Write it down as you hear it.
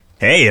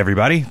Hey,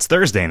 everybody. It's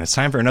Thursday, and it's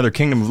time for another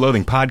Kingdom of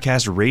Loathing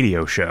podcast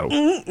radio show.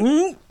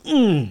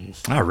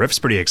 Riff's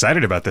pretty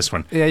excited about this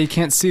one. Yeah, you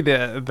can't see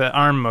the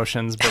arm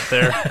motions, but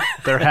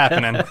they're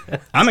happening.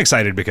 I'm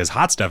excited because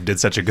Hot Stuff did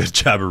such a good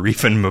job of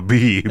reefing my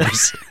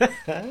beebs.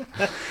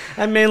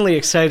 I'm mainly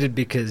excited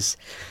because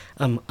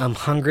I'm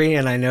hungry,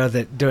 and I know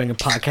that doing a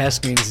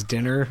podcast means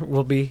dinner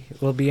will be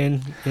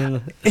in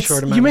a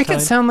short amount You make of time.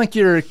 it sound like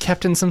you're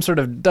kept in some sort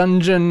of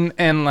dungeon,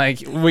 and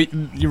like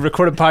you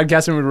record a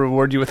podcast, and we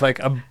reward you with like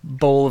a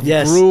bowl of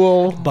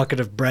gruel,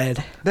 bucket of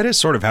bread. That is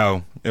sort of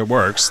how it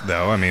works,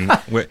 though. I mean,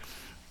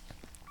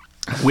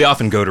 we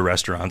often go to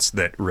restaurants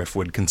that Riff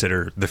would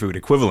consider the food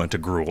equivalent to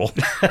gruel.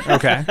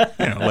 Okay.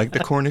 Like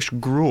the Cornish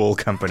Gruel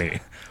Company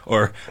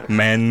or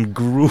Man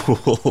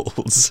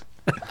Gruels.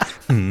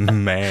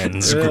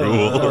 Man's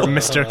gruel. Or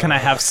Mr. Can I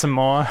have some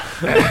more?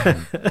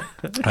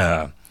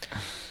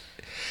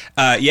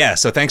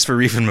 So thanks for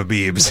reefing my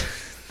beebs.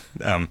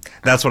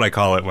 That's what I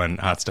call it when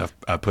Hot Stuff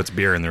puts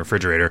beer in the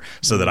refrigerator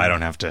so that I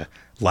don't have to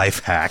life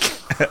hack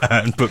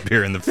and put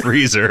beer in the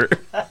freezer.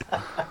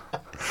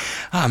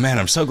 Oh, man,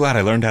 I'm so glad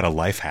I learned how to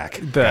life hack,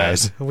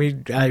 guys. I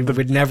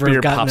would never beer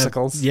have gotten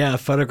popsicles. a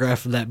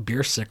photograph of that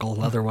beer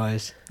sickle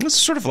otherwise. It's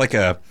sort of like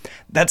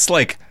that's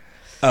like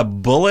a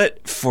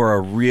bullet for a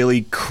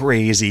really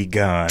crazy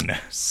gun.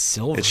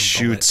 Silver It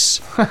shoots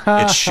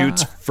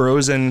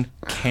frozen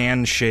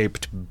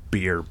can-shaped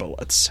beer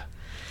bullets.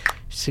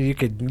 So you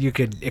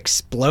could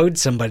explode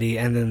somebody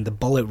and then the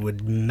bullet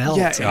would melt.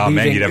 Yeah. Oh,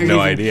 man, you'd have no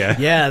idea.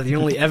 Yeah, the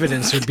only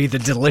evidence would be the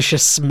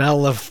delicious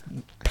smell of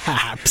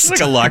Pabst. It's like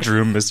a locked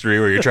room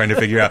mystery where you're trying to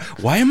figure out,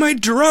 why am I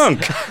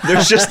drunk?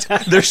 There's just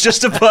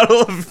a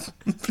bottle of...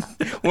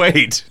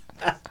 Wait.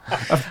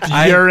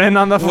 Urine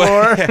on the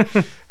floor?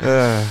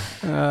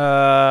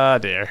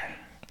 Dear.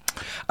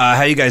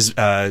 How you guys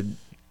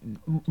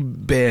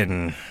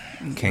been,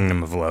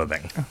 Kingdom of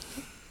Loathing?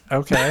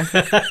 Okay.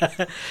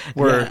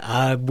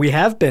 We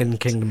have been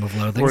Kingdom of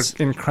Loathing. We're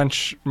in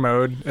crunch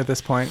mode at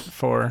this point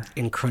for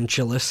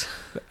Incrunchulous.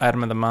 the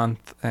item of the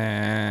month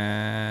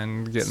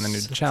and getting the new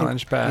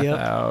challenge path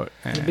out.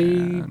 It'll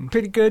be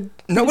pretty good.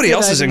 Nobody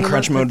else is in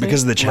crunch mode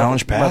because of the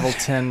challenge path. Level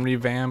 10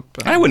 revamp.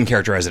 I wouldn't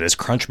characterize it as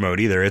crunch mode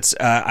either. It's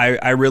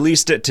I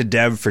released it to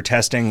dev for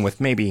testing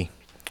with maybe...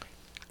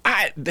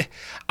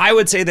 I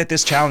would say that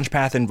this challenge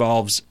path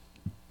involves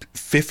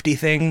 50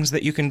 things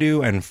that you can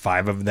do, and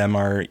 5 of them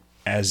are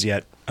as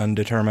yet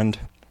undetermined.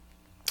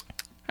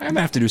 I'm going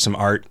to have to do some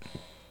art,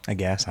 I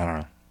guess. I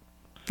don't know.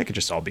 They could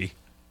just all be...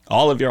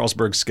 All of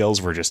Jarlsberg's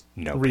skills were just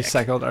no pick.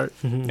 Recycled art.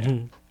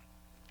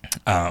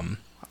 Yeah.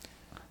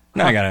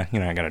 Now I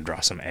gotta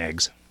draw some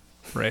eggs.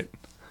 Right.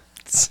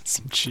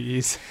 Some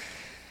cheese.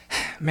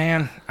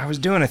 Man, I was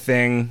doing a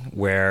thing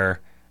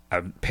where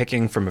I'm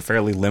picking from a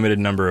fairly limited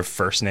number of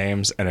first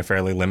names and a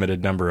fairly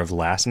limited number of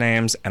last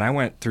names, and I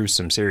went through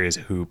some serious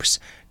hoops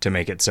to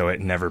make it so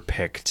it never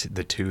picked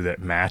the two that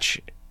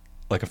match,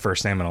 like a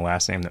first name and a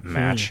last name that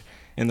match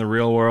in the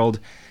real world.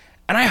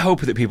 And I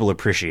hope that people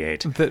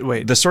appreciate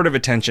the sort of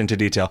attention to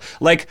detail.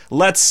 Like,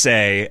 let's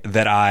say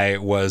that I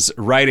was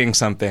writing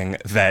something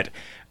that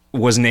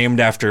was named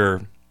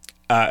after...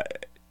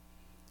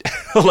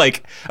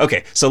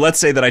 so let's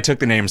say that I took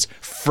the names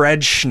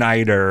Fred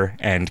Schneider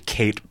and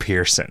Kate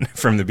Pearson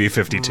from the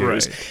B-52s,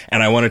 right.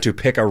 And I wanted to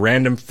pick a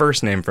random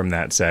first name from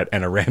that set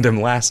and a random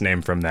last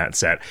name from that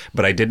set,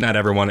 but I did not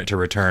ever want it to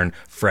return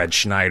Fred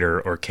Schneider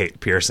or Kate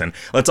Pearson.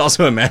 Let's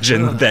also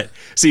imagine that,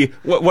 see,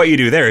 what you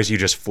do there is you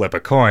just flip a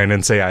coin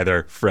and say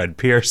either Fred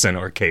Pearson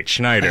or Kate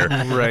Schneider.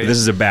 Right. This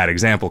is a bad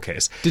example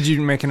case. Did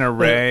you make an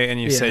array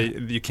and you say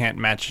you can't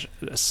match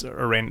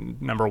array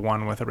number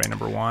 1 with array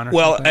number 1?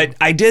 Well,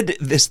 I did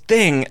this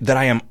thing that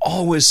I am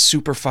always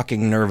super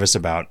fucking nervous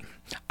about.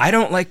 I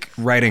don't like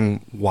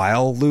writing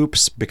while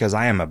loops because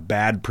I am a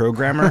bad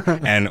programmer,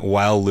 and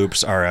while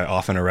loops are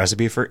often a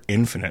recipe for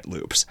infinite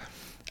loops.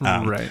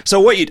 Right.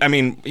 So A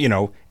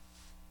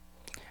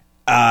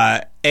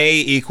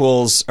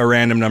equals a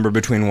random number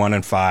between 1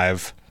 and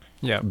 5.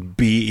 Yeah.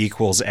 B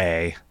equals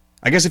A.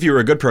 I guess if you were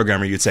a good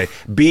programmer, you'd say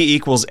B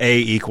equals A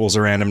equals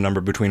a random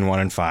number between 1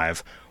 and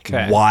 5.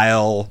 Okay.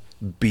 While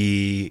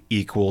B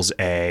equals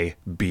A,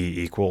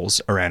 B equals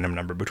a random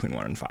number between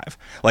 1 and 5.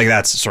 Like,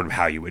 that's sort of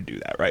how you would do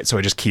that, right? So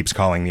it just keeps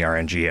calling the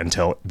RNG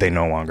until they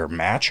no longer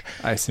match.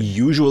 I see.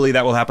 Usually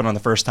that will happen on the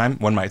first time.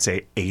 One might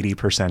say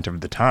 80%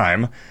 of the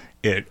time.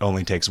 It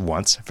only takes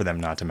once for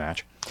them not to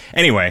match.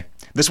 Anyway,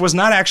 this was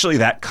not actually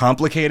that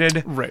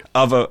complicated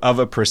of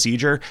a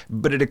procedure,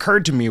 but it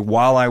occurred to me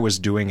while I was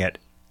doing it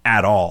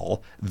at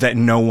all that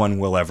no one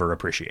will ever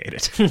appreciate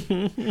it.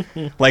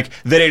 Like,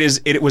 that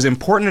it was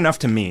important enough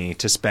to me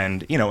to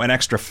spend, an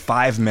extra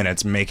 5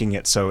 minutes making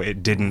it so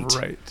it didn't.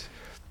 Right.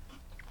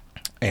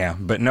 Yeah,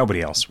 but nobody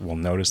else will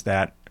notice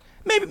that.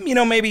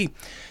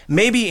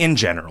 Maybe in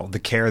general, the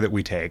care that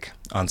we take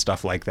on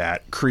stuff like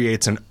that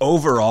creates an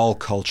overall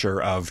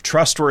culture of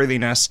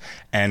trustworthiness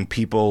and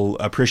people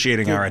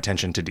appreciating our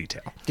attention to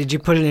detail. Did you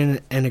put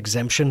in an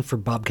exemption for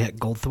Bobcat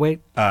Goldthwait?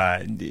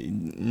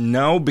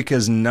 No,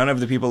 because none of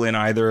the people in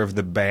either of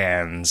the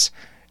bands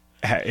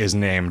is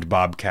named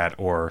Bobcat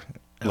or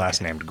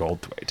last named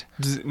Goldthwait.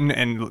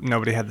 And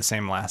nobody had the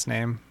same last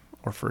name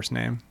or first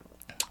name?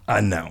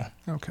 No.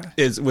 Okay.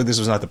 This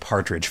was not the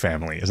Partridge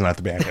Family. Is not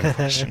the band in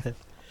question.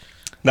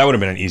 That would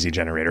have been an easy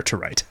generator to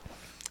write.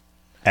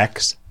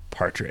 X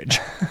Partridge.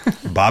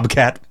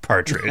 Bobcat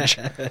Partridge.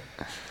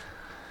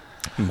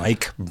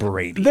 Mike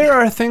Brady. There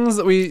are things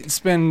that we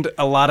spend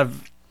a lot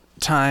of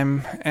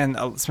time and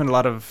spend a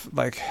lot of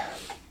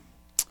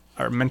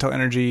our mental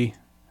energy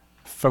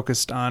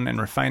focused on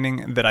and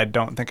refining that I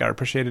don't think are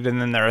appreciated.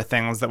 And then there are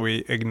things that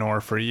we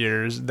ignore for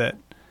years that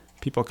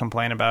people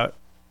complain about.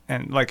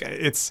 And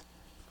it's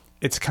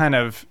kind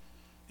of,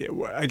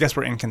 I guess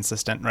we're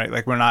inconsistent, right?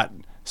 Like we're not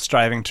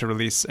striving to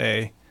release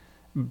a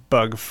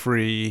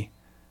bug-free,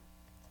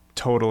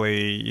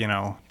 totally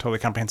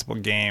comprehensible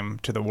game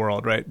to the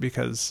world, right?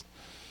 Because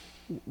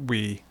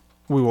we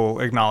will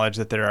acknowledge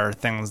that there are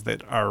things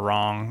that are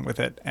wrong with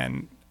it,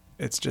 and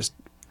it's just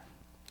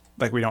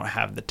like we don't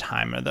have the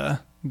time or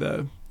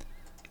the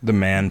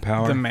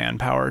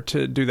manpower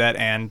to do that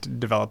and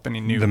develop any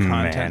new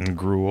content. Man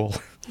gruel.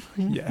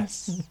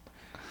 Yes.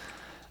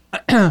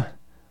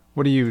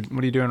 What are you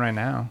doing right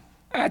now?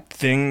 That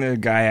thing the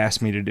guy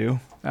asked me to do.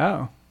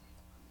 Oh.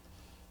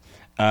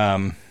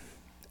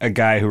 A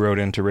guy who wrote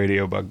into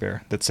Radio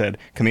Bugbear that said,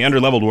 "Can the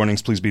underleveled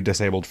warnings please be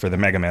disabled for the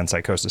Mega Man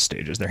Psychosis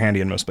stages? They're handy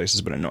in most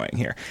places, but annoying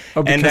here."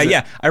 Oh, and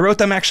I wrote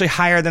them actually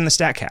higher than the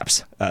stat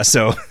caps,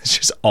 so it's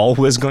just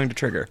always going to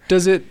trigger.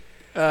 Does it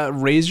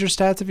raise your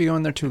stats if you go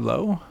in there too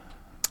low?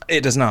 It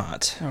does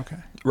not. Okay.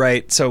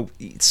 Right. So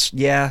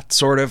yeah,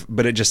 sort of,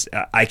 but it just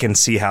I can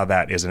see how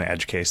that is an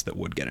edge case that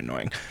would get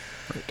annoying.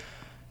 Right.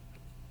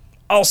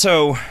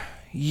 Also,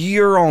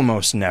 you're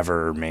almost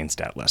never main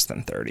stat less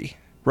than 30.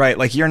 Right,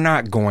 like you're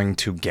not going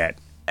to get...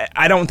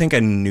 I don't think a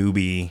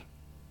newbie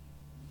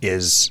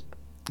is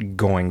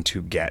going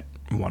to get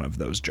one of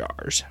those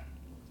jars.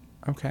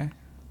 Okay.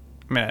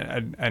 I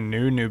mean, a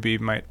new newbie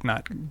might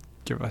not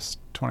give us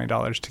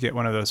 $20 to get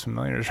one of those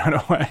familiars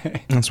right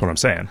away. That's what I'm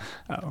saying.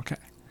 Oh, okay.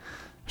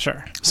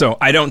 Sure. So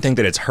I don't think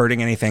that it's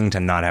hurting anything to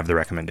not have the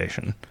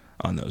recommendation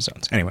on those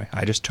zones. Anyway,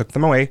 I just took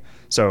them away,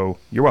 so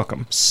you're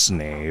welcome,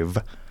 Snave.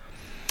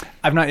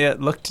 I've not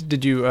yet looked.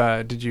 Did you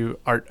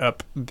art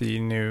up the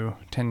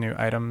 10 new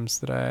items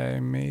that I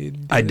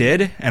made? I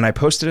did, and I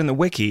posted in the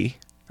wiki.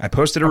 I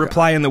posted a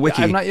reply in the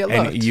wiki. I've not yet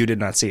looked. And you did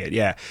not see it.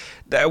 Yeah,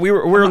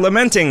 we're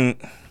lamenting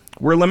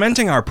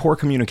our poor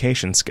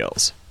communication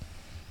skills.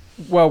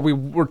 Well, we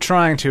were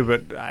trying to,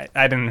 but I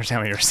didn't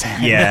understand what you were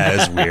saying. Yeah,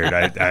 it's weird.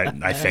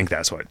 I think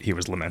that's what he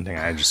was lamenting.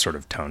 I just sort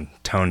of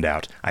toned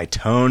out. I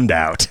toned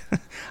out.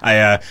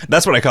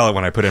 That's what I call it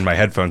when I put in my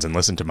headphones and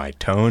listen to my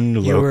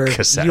toned low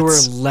cassettes.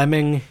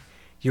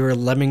 You were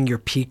lemming your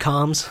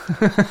PCOMs.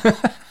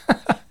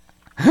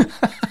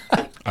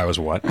 I was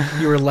what?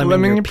 You were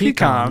lemming your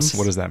PCOMs.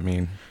 What does that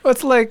mean? Well,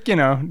 it's like,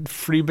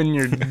 freebing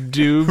your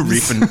dubs.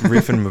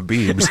 Reefing my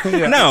beebs.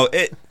 Yeah. No,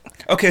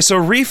 okay, so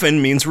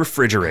reefing means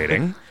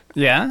refrigerating.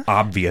 Yeah.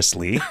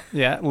 Obviously.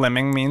 Yeah,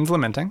 lemming means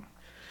lamenting.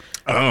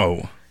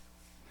 Oh.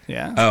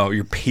 Yeah. Oh,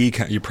 your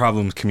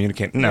problems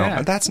communicating. No,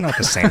 yeah. That's not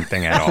the same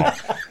thing at all.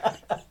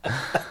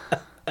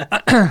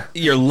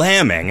 You're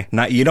lambing,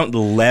 you don't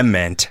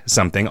lament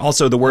something.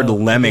 Also, the word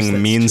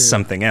lemming means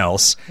something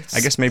else.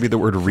 I guess maybe the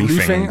word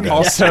reefing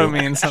also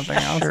means something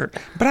else. Sure.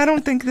 But I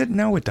don't think that,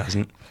 no, it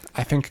doesn't.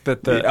 I think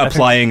that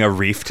applying a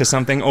reef to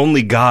something,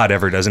 only God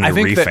ever does any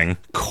reefing.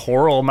 That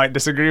KoL might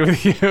disagree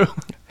with you.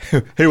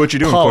 Hey, what you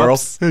doing,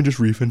 KoL? Hey, just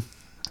reefing.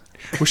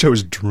 Wish I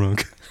was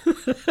drunk.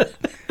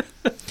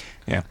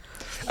 Yeah.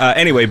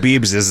 Anyway,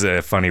 Beebs is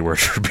a funny word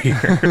for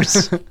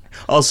beers.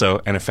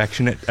 Also, an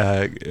affectionate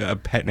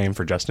pet name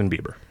for Justin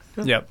Bieber.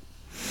 Yep.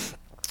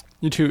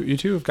 You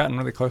two have gotten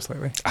really close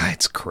lately.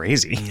 It's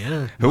crazy.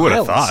 Yeah. Who would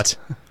have thought?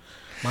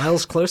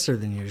 Miles closer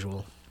than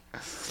usual.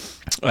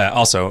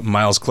 Also,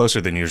 Miles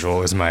Closer Than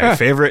Usual is my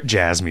favorite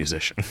jazz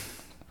musician.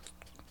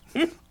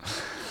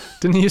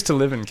 Didn't he used to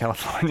live in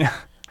California?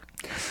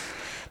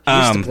 He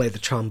used to play the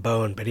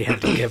trombone, but he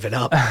had to give it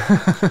up.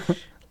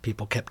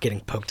 People kept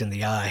getting poked in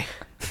the eye.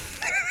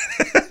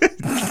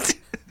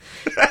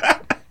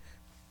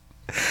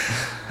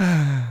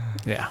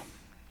 Yeah.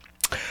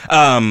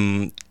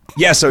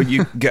 Yeah, so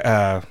you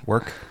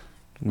work?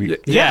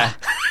 Yeah.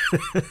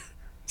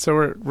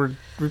 So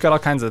we've got all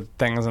kinds of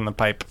things in the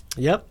pipe.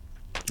 Yep.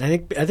 I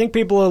think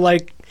people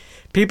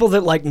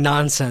that like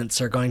nonsense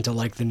are going to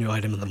like the new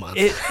item of the month.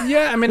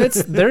 Yeah, I mean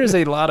there is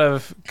a lot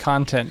of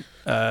content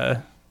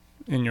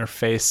in your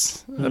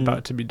face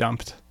about to be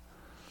dumped.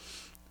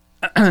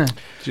 Did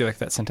you like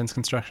that sentence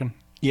construction?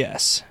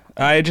 Yes.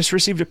 I just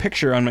received a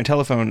picture on my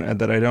telephone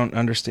that I don't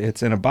understand.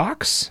 It's in a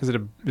box. Is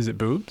it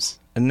boobs?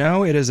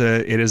 No, it is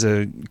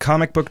a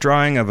comic book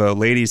drawing of a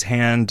lady's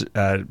hand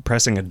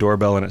pressing a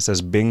doorbell, and it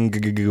says "Bing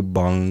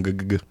Bong."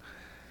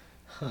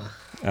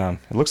 It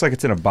looks like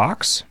it's in a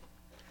box.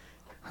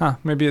 Huh?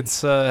 Maybe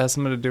it's has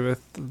something to do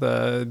with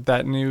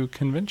that new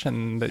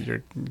convention that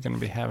you're going to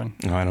be having.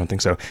 No, I don't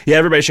think so. Yeah,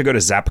 everybody should go to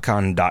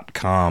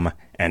zapcon.com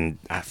and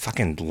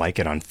fucking like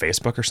it on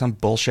Facebook or some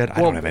bullshit.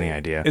 I don't have any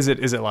idea. Is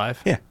it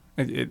live? Yeah.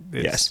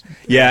 It's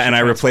Yeah, and I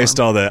replaced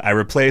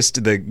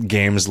the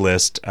games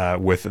list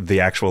with the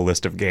actual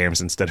list of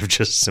games instead of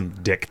just some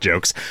dick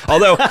jokes.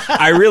 Although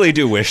I really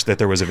do wish that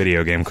there was a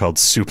video game called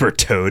Super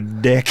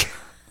Toad Dick,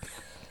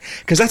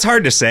 because that's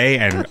hard to say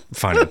and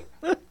funny.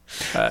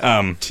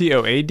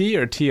 TOAD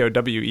or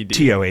TOWED?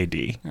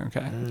 TOAD.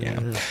 Okay.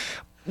 Yeah.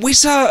 We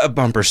saw a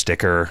bumper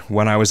sticker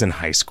when I was in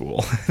high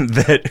school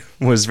that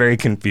was very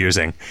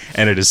confusing,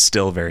 and it is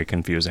still very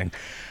confusing.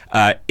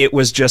 It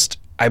was just,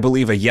 I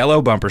believe, a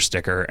yellow bumper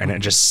sticker, and it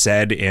just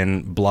said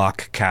in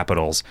block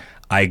capitals,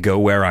 "I go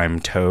where I'm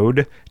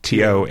towed,"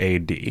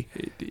 TOAD.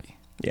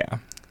 Yeah.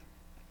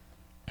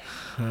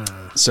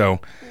 So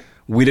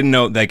we didn't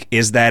know, like,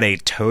 is that a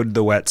Toad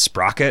the Wet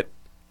Sprocket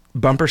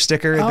bumper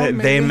sticker that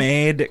they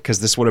made? Because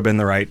this would have been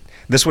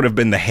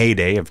the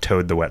heyday of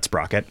Toad the Wet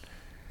Sprocket.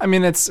 I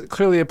mean, it's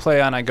clearly a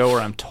play on "I go where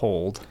I'm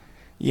told."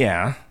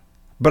 Yeah.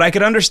 But I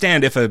could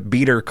understand if a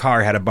beater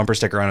car had a bumper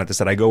sticker on it that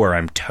said, "I go where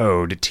I'm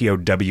towed,"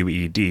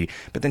 TOWED.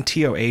 But then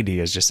TOAD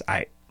is just,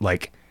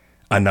 like,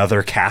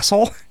 another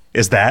castle?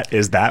 Is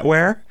that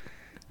where?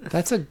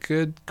 That's a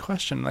good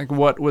question. Like,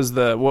 what was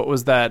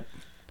that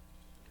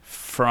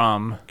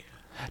from?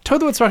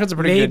 Toad the Wet Sprocket's a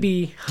pretty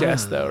good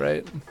guess, though,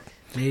 right?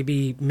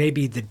 Maybe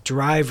the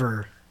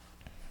driver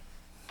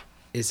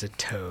is a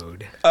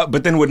toad.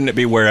 But then wouldn't it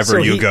be wherever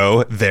you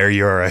go, there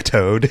you're a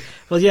toad?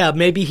 Well, yeah,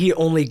 maybe he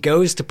only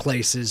goes to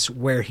places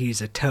where he's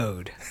a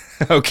toad.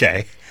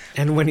 Okay.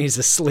 And when he's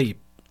asleep,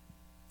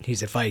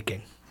 he's a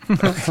Viking.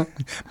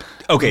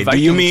 Okay, do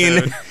you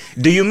mean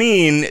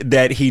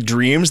that he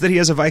dreams that he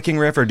has a Viking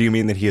riff, or do you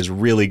mean that he is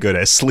really good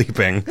at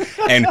sleeping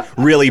and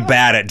really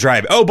bad at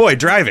driving? Oh boy,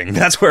 driving.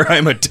 That's where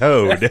I'm a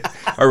toad.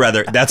 Or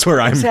rather, that's where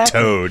I'm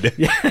toad.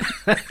 Yeah.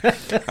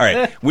 All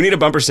right, we need a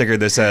bumper sticker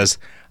that says,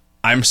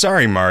 "I'm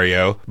sorry,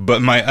 Mario,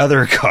 but my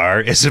other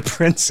car is a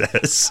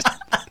princess."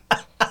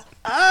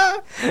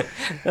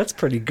 That's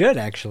pretty good,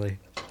 actually.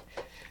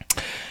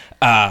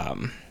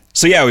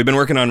 So yeah, we've been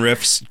working on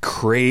Riff's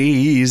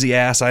crazy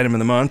ass item of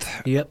the month.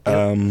 Yep.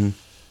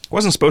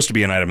 Wasn't supposed to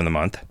be an item of the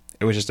month.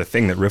 It was just a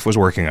thing that Riff was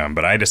working on.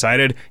 But I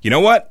decided, you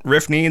know what?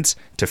 Riff needs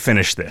to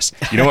finish this.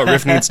 You know what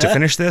Riff needs to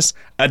finish this?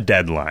 A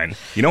deadline.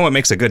 You know what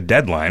makes a good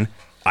dedeadline?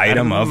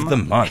 Item of the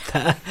month.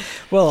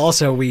 Well,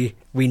 also we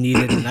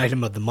needed an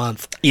item of the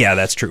month. Yeah,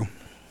 that's true.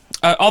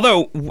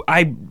 Although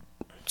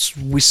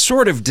we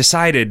sort of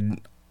decided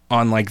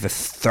on like the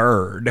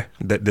 3rd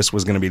that this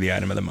was going to be the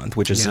item of the month,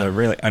 which is a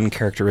really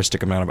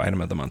uncharacteristic amount of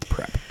item of the month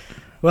prep.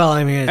 Well,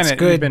 I mean, it's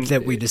good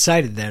that we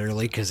decided that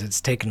early because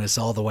it's taken us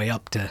all the way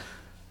up to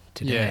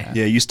today.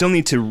 Yeah, you still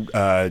need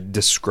to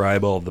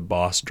describe all the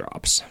boss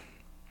drops.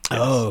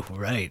 Oh,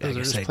 right. I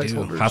guess I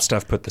do. Hot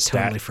Stuff put the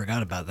totally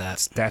forgot about that.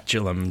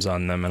 Statulums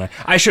on them, and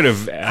I should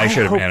have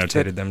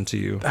annotated them to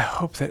you. I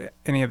hope that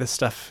any of this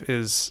stuff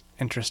is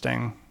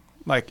interesting.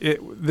 Like,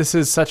 this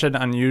is such an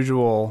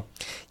unusual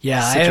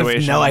situation. I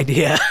have no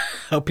idea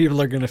how people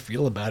are going to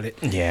feel about it.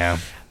 Yeah.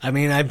 I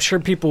mean, I'm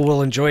sure people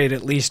will enjoy it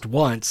at least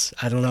once.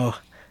 I don't know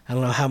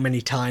how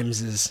many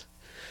times is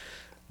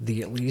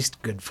the at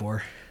least good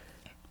for.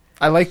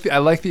 I like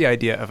the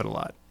idea of it a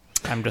lot.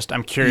 I'm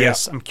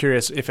curious. Yeah. I'm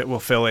curious if it will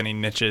fill any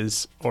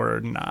niches or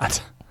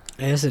not.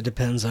 I guess it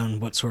depends on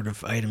what sort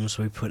of items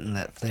we put in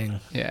that thing.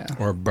 Yeah.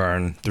 Or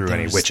burn through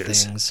any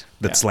witches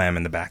that slam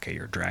in the back of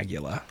your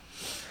Dragula.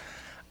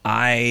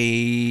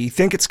 I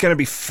think it's going to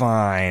be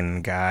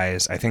fine,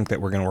 guys. I think that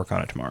we're going to work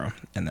on it tomorrow,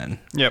 and then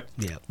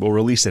we'll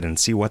release it and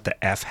see what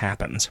the F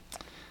happens.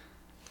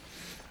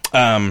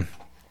 All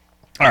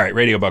right,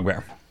 Radio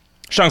Bugbear.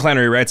 Sean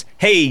Flannery writes,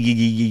 "Hey,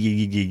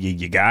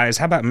 you guys,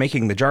 how about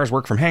making the jars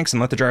work from Hanks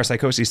and let the jar of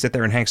Psychosis sit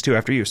there in Hanks too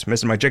after use?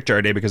 Missing my Jick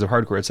Jar day because of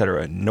hardcore,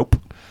 etc. Nope.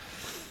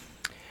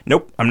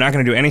 I'm not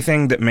going to do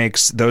anything that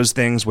makes those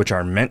things which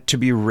are meant to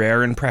be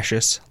rare and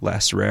precious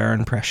less rare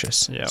and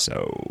precious. Yep.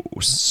 So,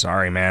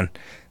 sorry, man.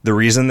 The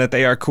reason that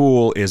they are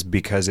cool is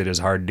because it is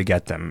hard to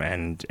get them,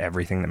 and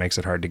everything that makes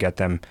it hard to get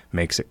them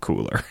makes it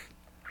cooler."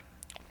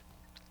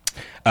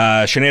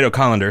 Sinead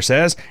Collender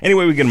says,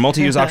 "Anyway, we get a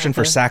multi-use option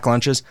for sack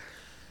lunches."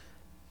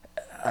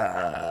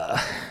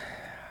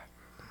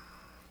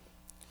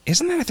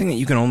 Isn't that a thing that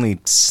you can only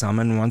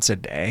summon once a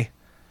day?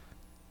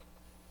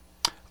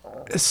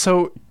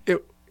 So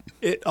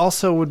it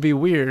also would be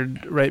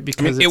weird, right?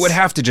 Because it would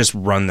have to just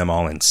run them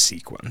all in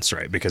sequence,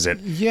 right? Because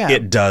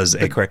it does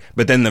a query.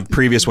 But then the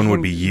previous one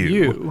would be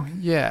you.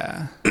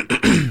 Yeah.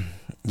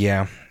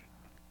 Yeah.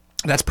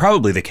 That's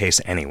probably the case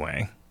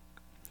anyway.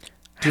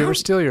 Do you ever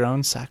steal your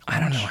own sack lunch? I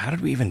don't know. How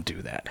did we even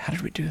do that? How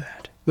did we do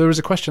that? There was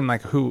a question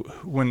like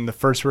when the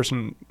first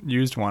person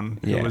used one,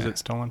 who was it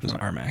stolen from? It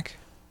was Armac.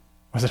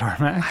 Was it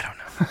Armac? I don't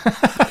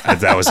know.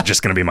 That was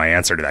just going to be my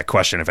answer to that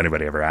question if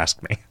anybody ever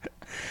asked me.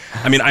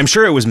 I mean, I'm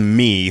sure it was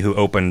me who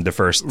opened the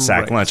first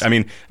sack lunch. I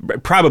mean,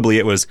 probably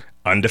it was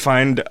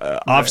undefined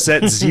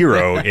offset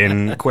 0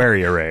 in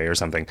query array or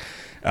something.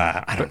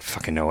 I don't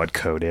fucking know what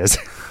code is.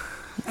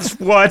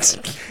 What?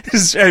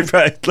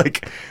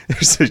 Like,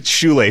 there's a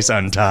shoelace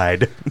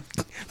untied.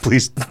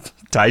 Please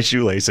tie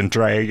shoelace and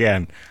try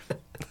again.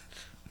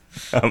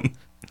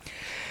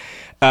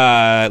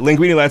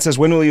 Linguini Lad says,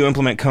 when will you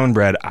implement cone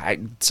bread?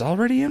 It's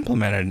already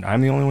implemented.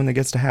 I'm the only one that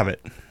gets to have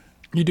it.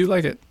 You do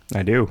like it.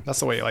 I do. That's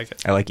the way you like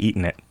it. I like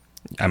eating it.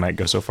 I might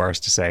go so far as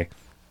to say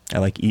I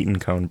like eating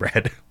cone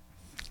bread.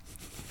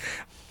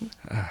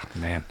 Oh,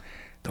 man.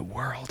 The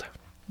world.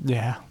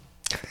 Yeah.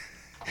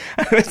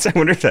 I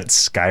wonder if that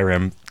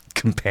Skyrim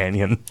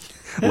companion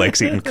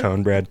likes eating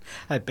cone bread.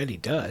 I bet he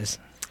does.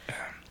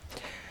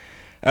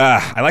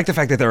 I like the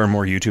fact that there are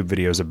more YouTube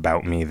videos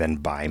about me than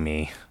by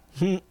me.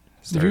 Have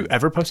you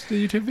ever posted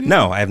a YouTube video?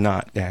 No, I have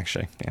not,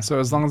 actually. Yeah. So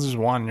as long as there's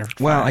one, you're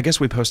fine. Well, I guess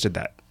we posted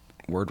that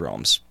Word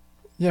Realms.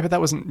 Yeah, but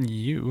that wasn't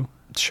you.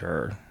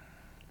 Sure.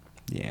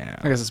 Yeah.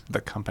 I guess it's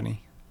the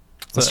company.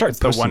 Let's start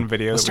the one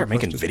video. Let's that start we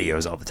making posted.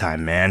 videos all the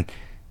time, man.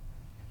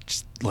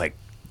 Just like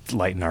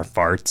lighting our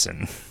farts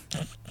and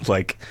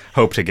like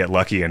hope to get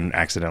lucky and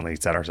accidentally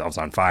set ourselves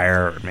on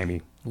fire, or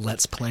maybe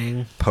Let's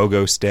playing.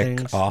 pogo stick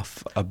Things.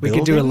 off a We building.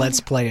 could do a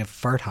let's play of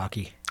fart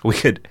hockey. We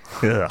could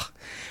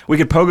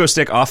pogo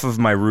stick off of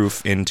my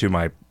roof into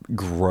my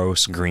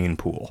gross green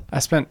pool. I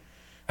spent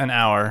an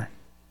hour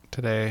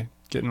today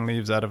getting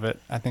leaves out of it.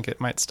 I think it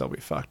might still be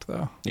fucked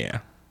though. Yeah.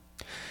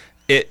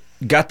 It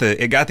got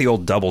the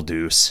old double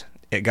deuce.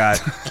 It got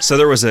so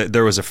there was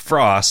a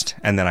frost,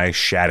 and then I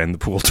shat in the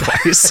pool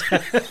twice.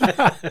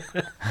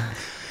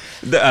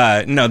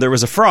 No, there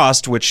was a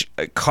frost which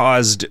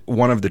caused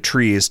one of the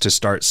trees to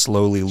start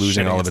slowly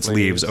losing Shedding all of its its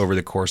leaves leaves. over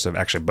the course of,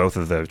 actually both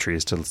of the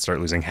trees to start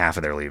losing half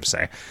of their leaves,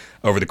 say,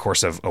 over the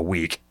course of a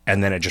week.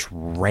 And then it just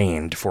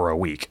rained for a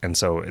week. And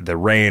so the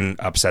rain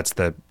upsets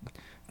the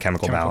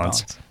chemical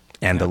balance,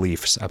 and the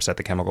leaves upset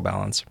the chemical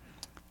balance.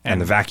 And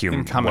the vacuum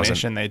in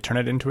combination, they turn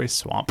it into a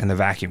swamp. and the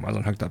vacuum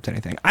wasn't hooked up to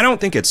anything. I don't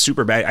think it's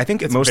super bad. I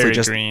think it It's mostly very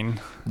just green.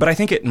 But I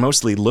think it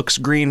mostly looks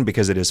green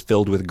because it is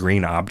filled with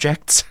green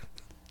objects.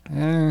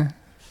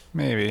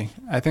 Maybe.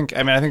 I think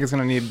it's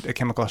going to need a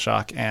chemical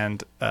shock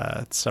and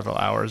several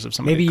hours of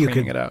somebody Maybe you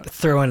cleaning could it out.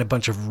 throw in a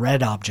bunch of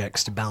red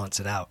objects to balance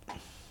it out.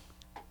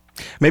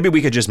 Maybe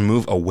we could just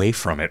move away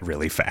from it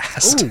really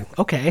fast. Ooh,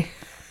 okay.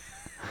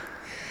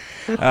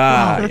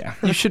 Yeah.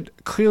 You should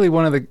clearly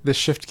one of the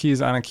shift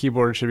keys on a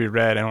keyboard should be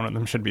red and one of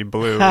them should be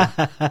blue.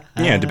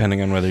 Yeah,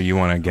 depending on whether you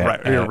want to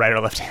get You're right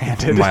or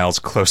left-handed. miles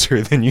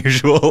closer than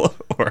usual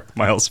or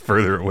miles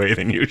further away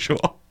than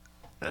usual.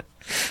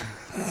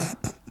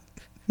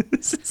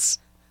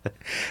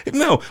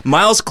 No,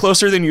 miles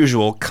closer than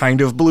usual,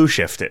 kind of blue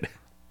shifted.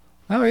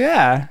 Oh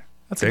yeah,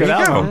 that's There a good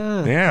you go.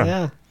 album.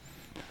 Yeah.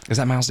 Is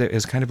that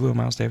is Kind of Blue a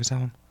Miles Davis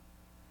album?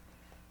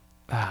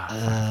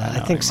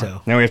 I think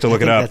so. Now we have to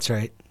look I it think up. That's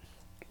right.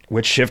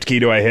 Which shift key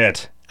do I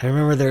hit? I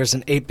remember there's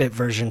an 8-bit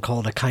version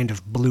called A Kind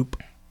of Bloop.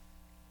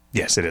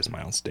 Yes, it is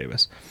Miles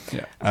Davis.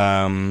 Yeah.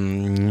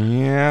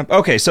 Yeah.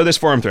 Okay, so this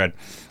forum thread.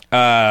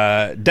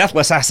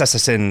 Deathless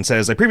Assassin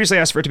says, I previously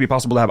asked for it to be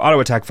possible to have auto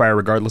attack fire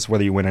regardless of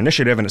whether you win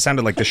initiative, and it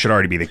sounded like this should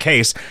already be the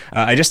case.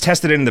 I just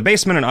tested it in the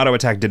basement and auto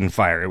attack didn't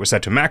fire. It was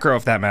set to macro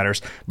if that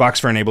matters. Box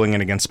for enabling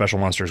it against special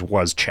monsters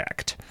was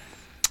checked.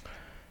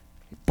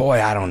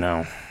 Boy, I don't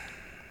know.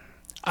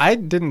 I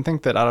didn't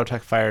think that auto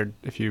attack fired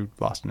if you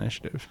lost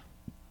initiative.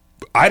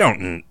 I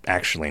don't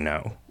actually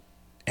know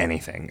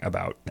anything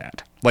about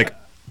that. Like,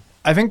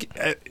 I think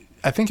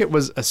it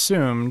was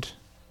assumed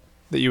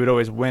that you would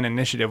always win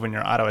initiative when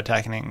you're auto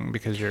attacking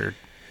because you're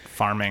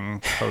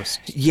farming post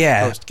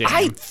yeah, post-game.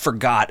 I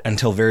forgot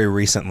until very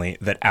recently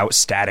that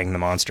outstatting the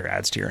monster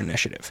adds to your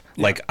initiative.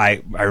 Yeah. Like,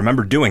 I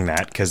remember doing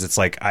that because it's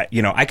like, I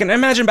can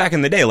imagine back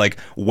in the day, like,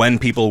 when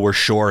people were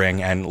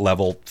shoring and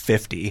level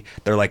 50,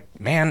 they're like,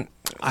 man,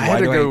 I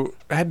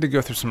had to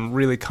go through some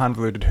really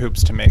convoluted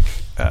hoops to make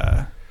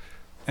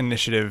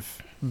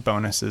initiative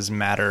bonuses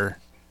matter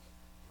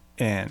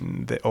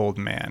in the old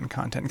man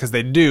content, because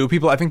they do.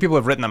 I think people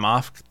have written them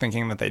off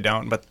thinking that they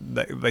don't, but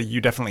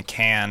you definitely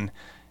can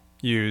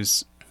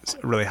use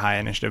really high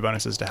initiative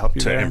bonuses to help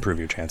you to improve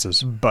your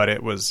chances. But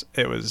it was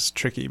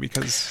tricky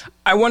because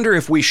I wonder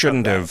if we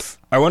shouldn't have.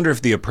 I wonder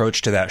if the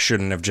approach to that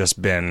shouldn't have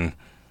just been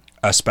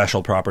a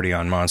special property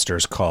on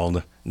monsters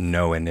called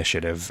no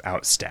initiative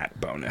outstat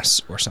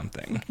bonus or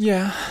something.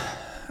 yeah,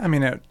 I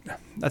mean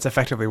that's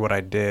effectively what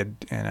I did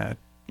in a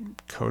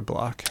code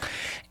block.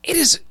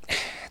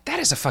 That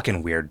is a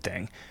fucking weird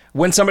thing.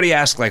 When somebody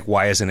asks, like,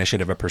 why is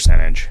initiative a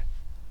percentage?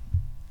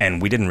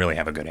 And we didn't really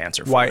have a good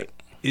answer for Why it.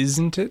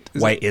 isn't it?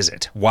 Why is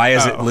it? Why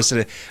is it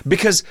listed?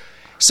 Because,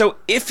 so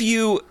if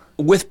you,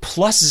 with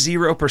plus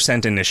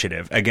 0%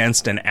 initiative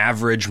against an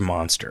average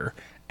monster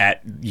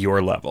at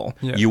your level,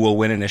 Yeah. you will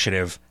win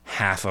initiative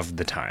half of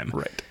the time.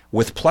 Right.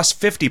 With plus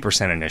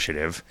 50%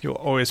 initiative, You'll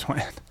always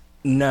win.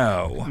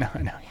 no. No,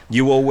 I know.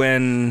 You will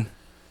win,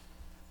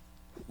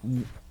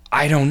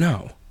 I don't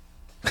know.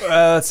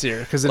 Let's see here,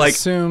 because it Like-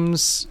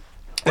 assumes.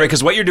 Right,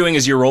 because what you're doing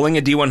is you're rolling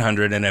a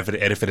D100, and if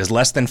it is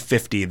less than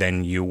 50,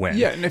 then you win.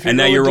 Yeah, and if you and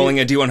now roll a you're D- rolling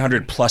a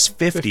D100 plus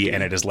 50, 50.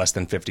 and it is less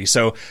than 50.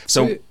 So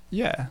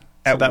Yeah,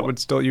 At that wh- would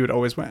still, you would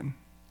always win.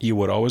 you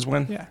would always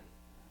win? Yeah.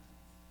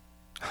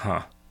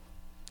 Huh.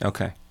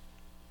 Okay.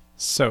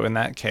 So in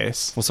that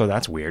case, Well, so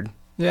that's weird.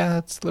 yeah,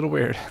 that's a little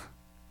weird.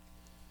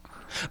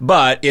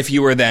 But if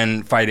you were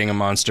then fighting a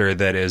monster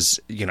that is,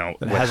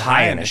 with has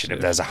high high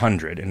initiative, that has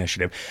 100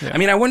 initiative. Yeah. I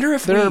mean, I wonder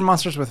if there are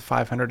monsters with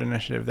 500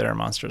 initiative. There are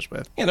monsters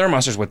with... Yeah, there are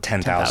monsters with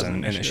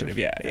 10,000 initiative.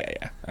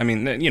 Yeah. I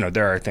mean,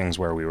 there are things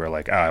where we were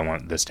like, I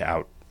want this to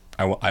out.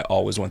 I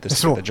always want this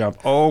to get the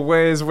jump.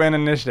 Always win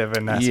initiative,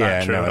 and that's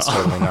not true. No, it's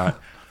totally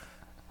not.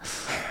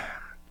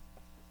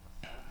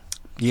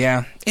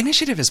 Yeah,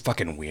 initiative is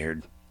fucking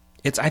weird.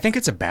 I think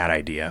it's a bad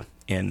idea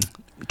in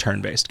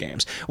turn-based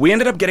games. We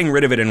ended up getting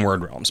rid of it in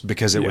Word Realms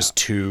because it was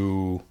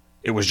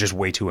just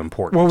way too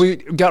important. Well, we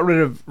got rid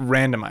of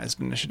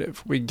randomized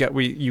initiative.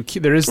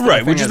 There is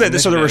right, which is that.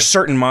 So there were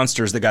certain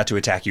monsters that got to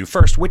attack you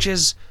first, which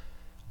is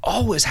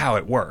always how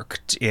it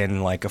worked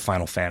in like a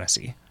Final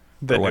Fantasy.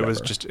 That it was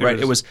just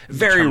It was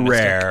very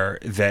rare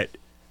that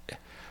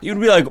you'd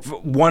be like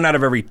 1 out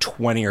of every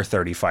 20 or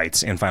 30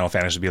 fights in Final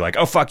Fantasy would be like,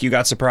 oh fuck, you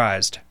got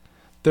surprised.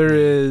 There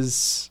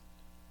is.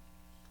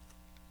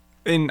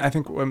 I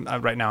think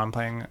right now I'm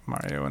playing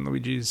Mario and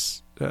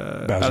Luigi's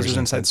Bowser's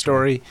Inside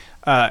Story,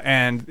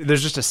 and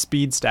there's just a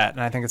speed stat,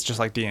 and I think it's just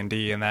like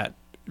D&D, and that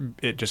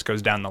it just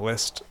goes down the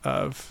list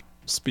of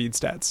speed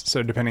stats.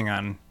 So depending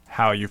on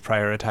how you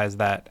prioritize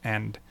that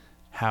and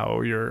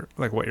how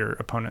what your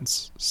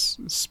opponent's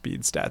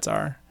speed stats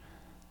are,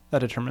 that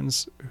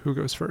determines who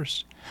goes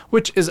first,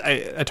 which is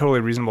a totally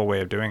reasonable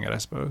way of doing it, I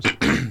suppose.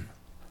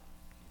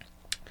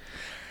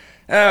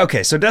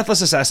 Okay, so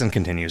Deathless Assassin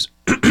continues.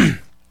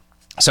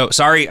 So,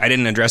 sorry, I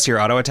didn't address your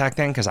auto attack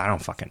thing because I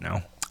don't fucking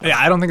know. Yeah,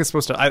 I don't think it's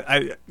supposed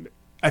to.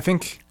 I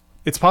think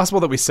it's possible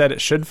that we said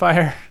it should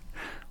fire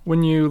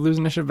when you lose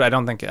initiative, but I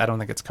don't think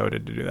it's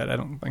coded to do that. I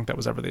don't think that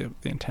was ever the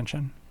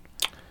intention.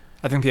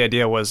 I think the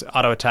idea was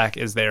auto attack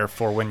is there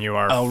for when you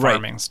are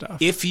farming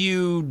stuff. If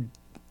you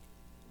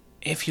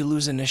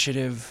lose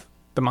initiative,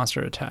 the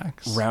monster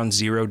attacks. Round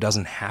 0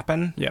 doesn't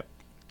happen? Yep.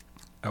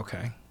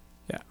 Okay.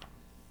 Yeah.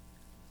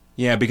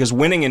 Yeah, because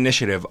winning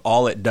initiative,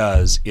 all it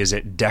does is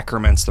it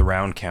decrements the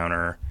round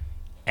counter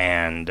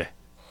and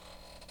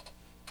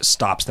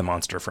stops the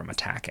monster from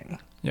attacking.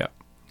 Yep.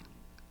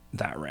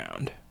 That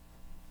round.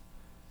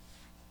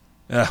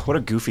 What a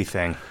goofy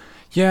thing.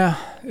 Yeah,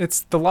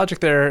 it's the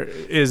logic there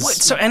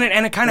is and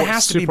it kind of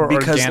has to be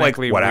because like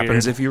what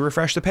happens if you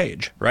refresh the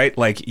page, right?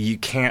 Like you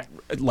can't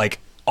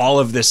all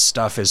of this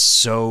stuff is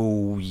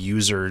so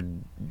user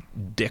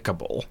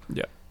dickable.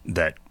 Yeah.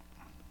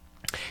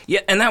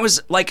 And that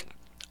was like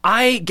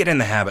I get in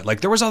the habit. Like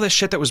there was all this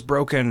shit that was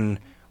broken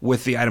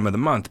with the item of the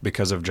month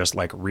because of just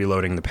like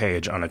reloading the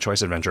page on a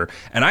choice adventure,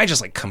 and I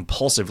just like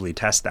compulsively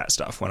test that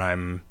stuff when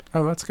I'm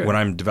that's good. When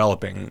I'm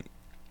developing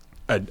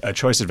a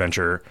choice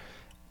adventure,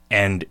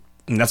 and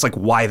that's like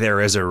why there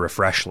is a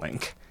refresh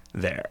link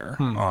there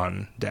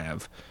on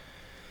dev.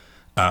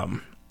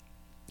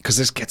 Because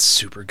this gets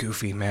super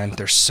goofy, man.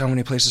 There's so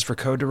many places for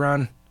code to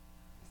run.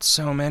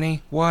 So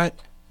many. What?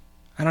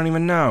 I don't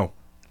even know.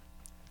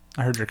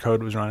 I heard your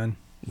code was running.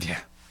 Yeah.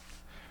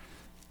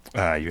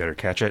 You better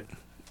catch it.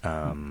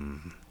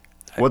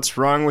 What's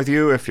wrong with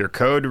you if your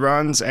code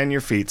runs and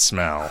your feet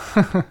smell?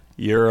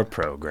 You're a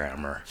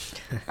programmer.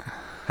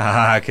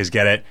 Haha, because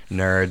get it?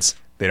 Nerds.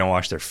 They don't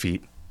wash their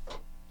feet.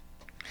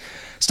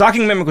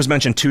 Stalking Mimic was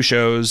mentioned 2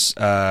 shows.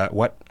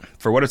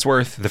 For what it's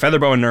worth, the Feather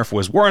Boa nerf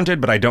was warranted,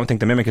 but I don't think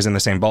the Mimic is in the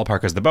same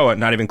ballpark as the Boa.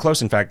 Not even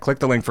close, in fact. Click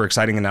the link for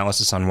exciting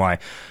analysis on why.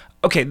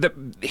 Okay,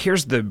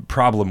 here's the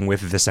problem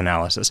with this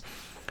analysis.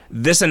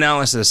 This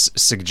analysis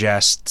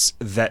suggests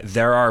that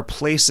there are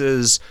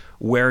places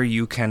where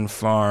you can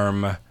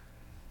farm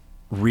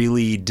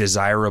really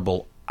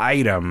desirable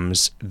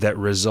items that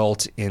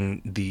result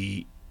in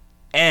the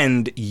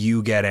end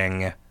you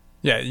getting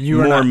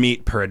more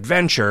meat per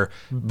adventure,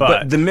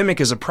 but the Mimic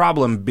is a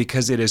problem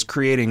because it is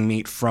creating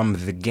meat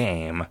from the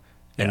game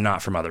and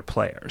not from other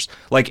players.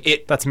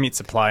 Like that's meat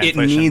supply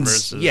inflation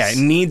versus... it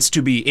needs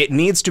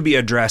to be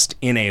addressed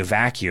in a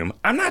vacuum.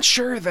 I'm not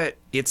sure that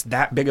it's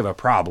that big of a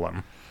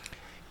problem.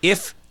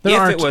 There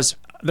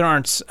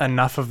aren't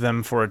enough of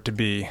them for it to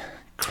be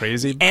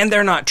crazy, and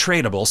they're not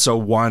tradable, so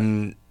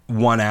one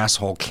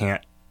asshole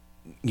can't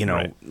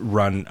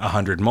run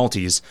 100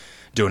 multis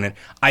doing it.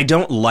 I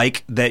don't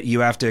like that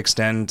you have to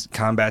extend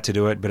combat to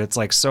do it, but it's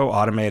like so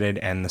automated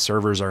and the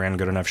servers are in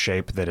good enough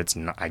shape that it's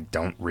not, I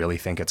don't really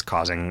think it's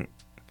causing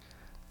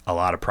a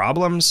lot of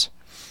problems.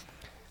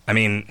 I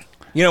mean,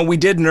 we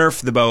did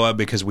nerf the Boa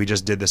because we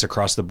just did this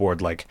across the board.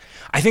 Like,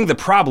 I think the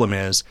problem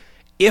is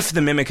if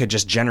the Mimic had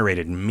just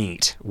generated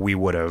meat, we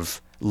would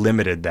have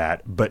limited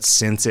that. But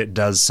since it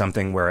does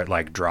something where it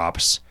like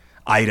drops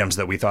items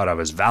that we thought of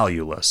as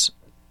valueless,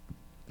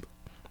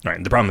 right?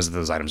 And the problem is that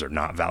those items are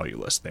not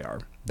valueless. They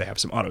have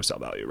some auto sell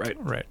value, right?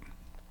 Right.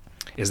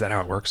 Is that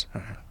how it works?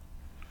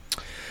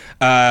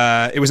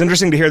 It was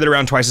interesting to hear that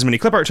around twice as many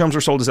clip art tomes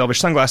were sold as Elvish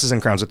Sunglasses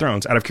and Crowns of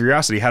Thrones. Out of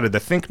curiosity, how did the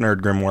Think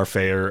Nerd Grimoire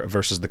fare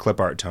versus the clip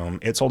art tome?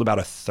 It sold about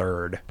a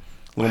third,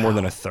 a little more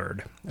than a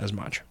third as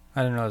much.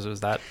 I didn't realize it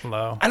was that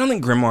low. I don't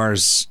think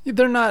grimoires...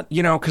 They're not...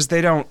 because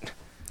they don't...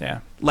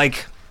 Yeah.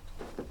 Like,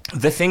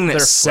 the thing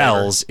that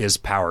sells is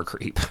power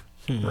creep,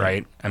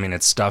 right? I mean,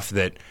 it's stuff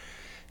that...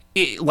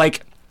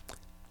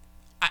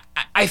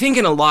 I think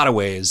in a lot of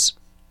ways,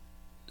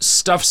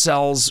 stuff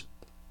sells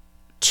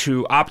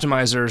to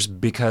optimizers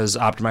because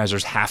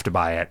optimizers have to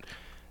buy it.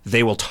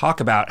 They will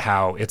talk about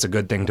how it's a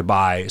good thing to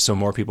buy, so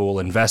more people will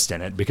invest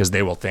in it because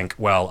they will think,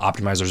 well,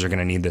 optimizers are going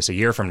to need this a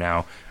year from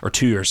now, or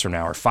 2 years from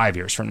now, or 5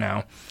 years from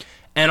now.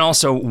 And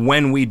also,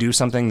 when we do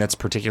something that's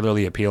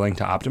particularly appealing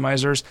to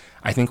optimizers,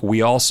 I think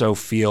we also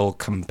feel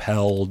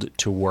compelled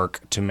to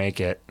work to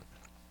make it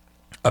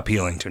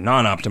appealing to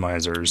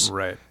non-optimizers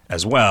Right.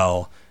 as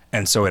well.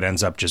 And so it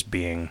ends up just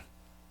being,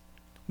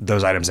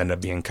 those items end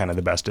up being kind of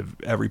the best of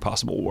every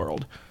possible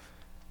world.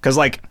 Because,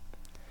 like,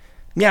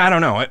 yeah, I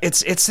don't know.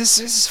 It's this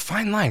is a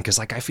fine line because,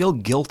 like, I feel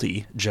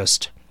guilty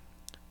just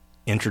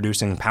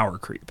introducing power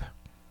creep,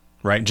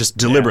 right? Just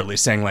deliberately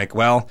saying, like,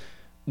 well,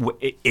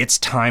 it's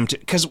time to,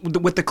 because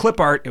with the clip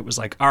art, it was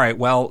like, all right,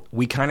 well,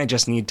 we kind of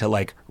just need to,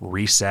 like,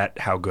 reset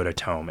how good a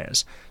tome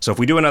is. So if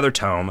we do another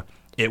tome,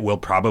 it will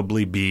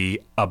probably be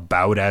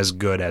about as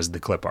good as the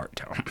clip art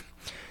tome.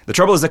 The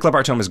trouble is the clip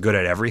art tome is good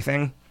at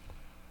everything.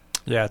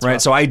 Yeah, it's right.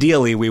 rough. So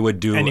ideally, we would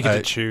do, and you get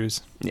to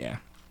choose. Yeah,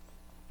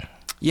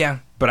 yeah,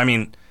 but I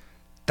mean,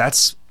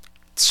 that's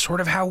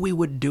sort of how we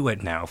would do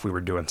it now if we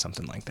were doing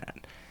something like that.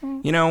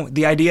 You know,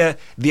 the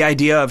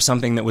idea of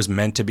something that was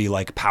meant to be,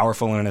 like,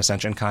 powerful in an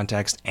Ascension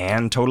context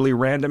and totally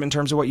random in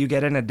terms of what you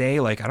get in a day,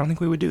 like, I don't think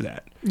we would do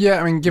that.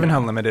 Yeah, I mean, given how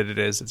limited it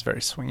is, it's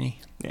very swingy.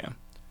 Yeah.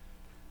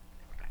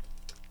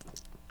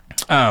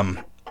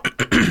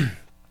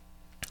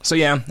 So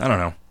yeah, I don't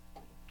know.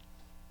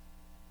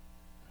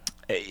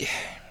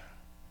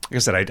 Like I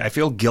said, I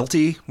feel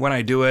guilty when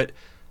I do it,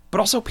 but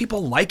also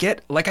people like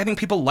it. Like, I think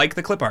people like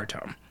the clip art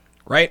tome,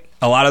 right?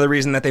 A lot of the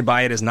reason that they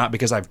buy it is not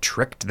because I've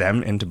tricked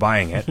them into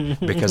buying it,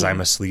 because I'm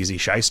a sleazy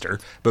shyster,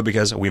 but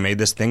because we made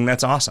this thing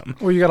that's awesome.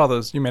 Well, you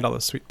made all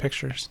those sweet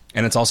pictures.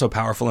 And it's also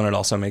powerful, and it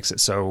also makes it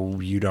so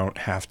you don't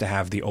have to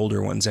have the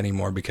older ones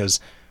anymore, because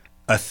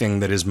a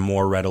thing that is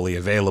more readily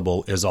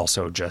available is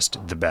also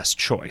just the best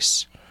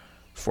choice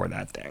for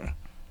that thing.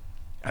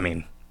 I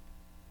mean,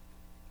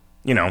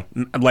 you know,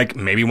 like,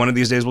 maybe one of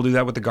these days we'll do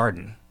that with the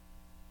garden,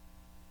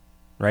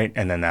 right?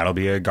 And then that'll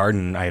be a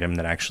garden item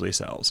that actually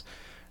sells.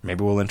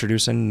 Maybe we'll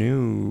introduce a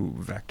new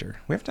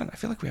vector. I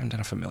feel like we haven't done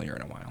a familiar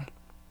in a while.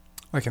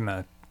 Like in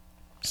the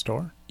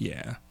store?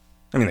 Yeah.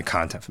 I mean, the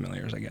content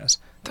familiars, I guess.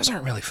 Those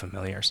aren't really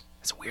familiars.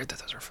 It's weird that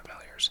those are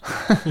familiars.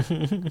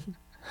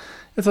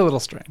 It's a little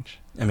strange.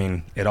 I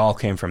mean, it all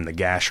came from the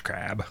gash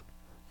crab.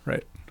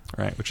 Right.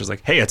 Right, which is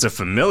like, hey, it's a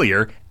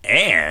familiar,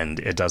 and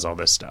it does all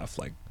this stuff.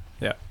 Like,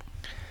 yeah.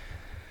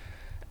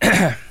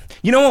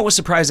 You know what was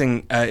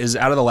surprising is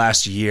out of the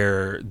last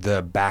year,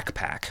 the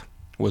backpack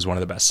was one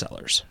of the best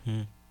sellers.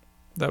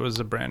 That was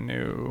a brand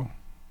new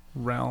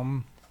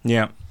realm.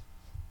 Yeah.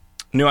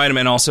 New item,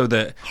 and also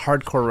the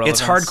hardcore relevance.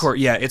 It's hardcore,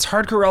 yeah. It's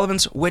hardcore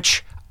relevance,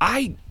 which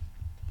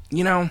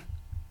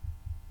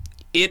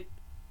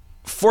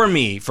for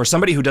me, for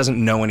somebody who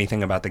doesn't know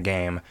anything about the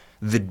game,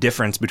 the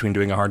difference between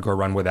doing a hardcore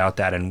run without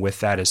that and with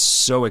that is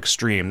so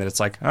extreme that it's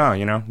like,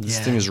 oh, this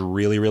thing is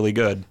really, really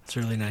good. It's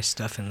really nice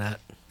stuff in that.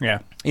 Yeah.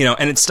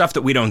 And it's stuff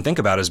that we don't think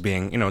about as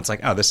being, it's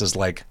like, oh, this is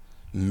like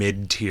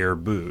mid-tier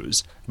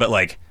booze. But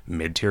like,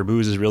 mid-tier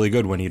booze is really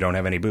good when you don't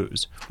have any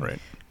booze. Right.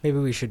 Maybe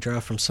we should draw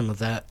from some of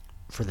that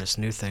for this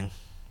new thing.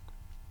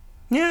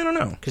 Yeah, I don't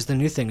know. Because the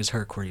new thing is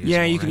hardcore usable.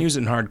 Yeah, you can use it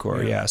in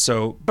hardcore, yeah.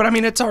 So, but I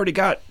mean, it's already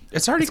got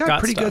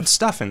pretty good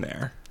stuff in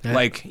there. Yeah.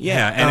 Like,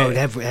 yeah.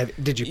 And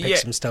did you pick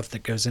some stuff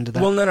that goes into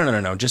that? Well,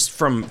 no. Just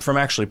from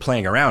actually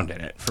playing around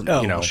in it.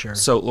 Sure.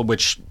 So,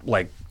 which,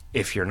 like,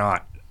 if you're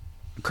not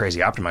a crazy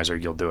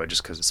optimizer, you'll do it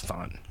just because it's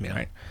fun,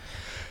 right?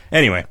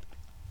 Anyway.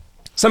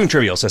 Something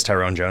trivial, says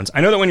Tyrone Jones.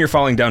 I know that when you're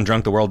falling down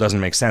drunk, the world doesn't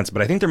make sense,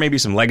 but I think there may be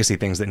some legacy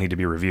things that need to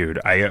be reviewed.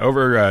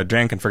 I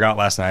drank and forgot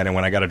last night, and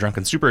when I got a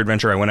drunken super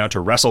adventure, I went out to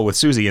wrestle with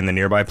Susie in the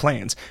nearby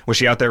plains. Was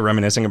she out there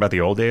reminiscing about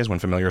the old days when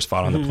familiars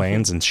fought on the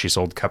plains and she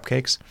sold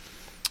cupcakes?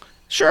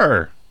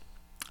 Sure.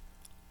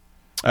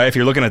 If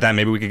you're looking at that,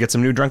 maybe we could get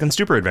some new drunken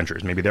stupor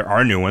adventures. Maybe there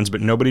are new ones, but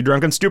nobody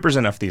drunken stupors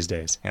enough these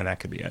days. And that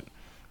could be it.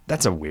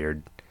 That's a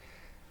weird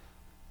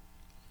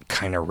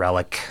kind of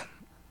relic.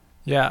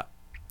 Yeah.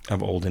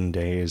 Of olden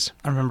days.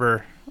 I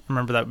remember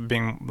that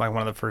being like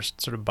one of the first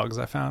sort of bugs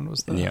I found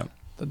was the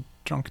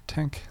drunk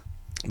tank.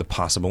 The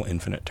possible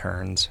infinite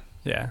turns.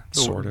 Yeah.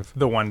 Sort of.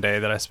 The one day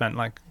that I spent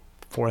like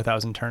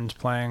 4,000 turns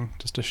playing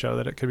just to show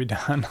that it could be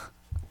done.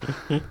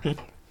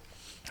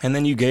 And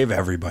then you gave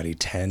everybody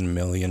 10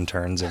 million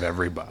turns of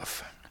every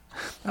buff.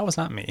 That was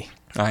not me.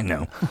 I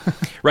know.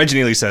 Reggie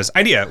Neely says,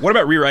 idea, what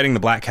about rewriting the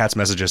Black Cat's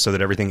messages so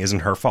that everything isn't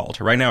her fault?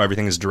 Right now,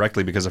 everything is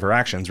directly because of her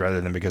actions rather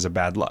than because of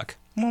bad luck.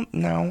 Well,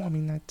 no, I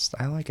mean,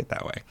 I like it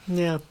that way.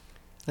 Yeah.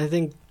 I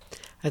think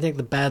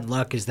the bad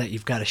luck is that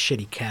you've got a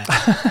shitty cat.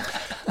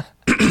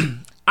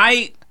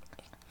 I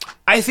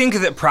think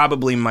that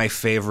probably my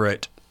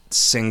favorite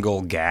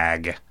single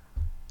gag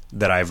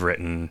that I've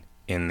written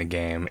in the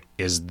game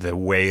is the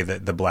way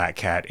that the Black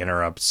Cat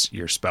interrupts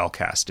your spell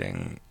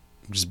casting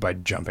just by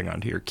jumping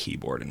onto your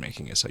keyboard and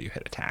making it so you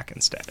hit attack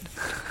instead.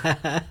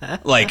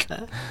 Like,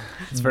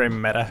 it's very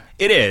meta.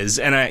 It is,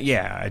 and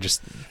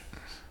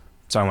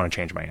So I want to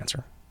change my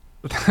answer.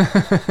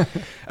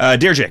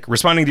 Dear Jake,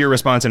 responding to your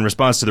response in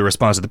response to the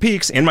response of the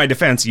peaks, in my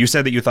defense, you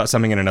said that you thought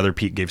something in another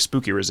peak gave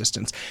spooky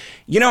resistance.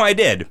 I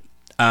did.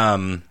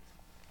 And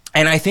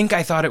I think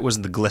I thought it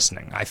was the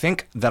glistening. I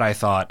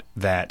thought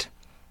that...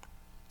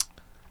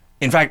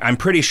 In fact, I'm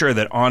pretty sure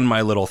that on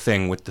my little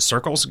thing with the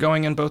circles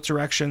going in both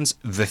directions,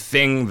 the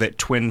thing that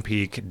Twin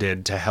Peak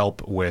did to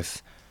help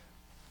with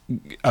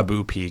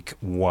Abu Peak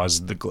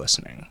was the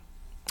glistening.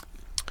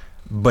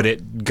 But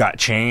it got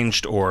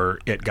changed, or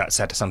it got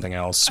set to something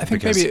else. I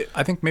think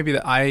maybe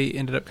that I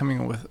ended up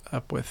coming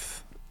up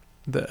with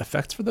the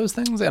effects for those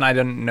things, and I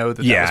didn't know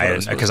that. Yeah,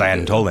 because I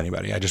hadn't told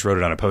anybody. I just wrote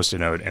it on a Post-it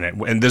note,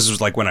 and this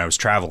was like when I was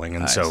traveling,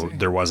 and so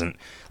there wasn't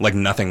like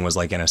nothing was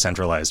like in a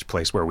centralized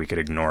place where we could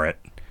ignore it,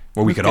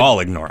 where we could all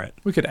ignore it.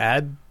 We could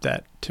add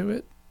that to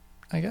it,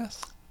 I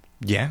guess.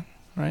 Yeah.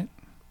 Right.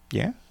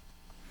 Yeah.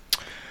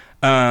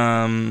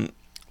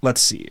 Let's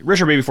see.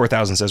 Richard Baby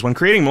 4000 says, when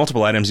creating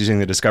multiple items using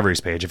the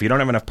discoveries page, if you don't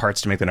have enough parts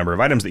to make the number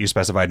of items that you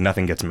specified,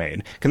 nothing gets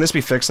made. Can this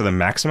be fixed so the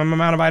maximum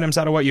amount of items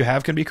out of what you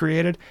have can be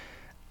created?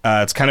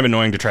 It's kind of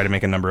annoying to try to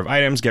make a number of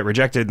items, get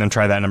rejected, then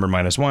try that number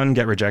 -1,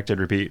 get rejected,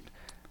 repeat.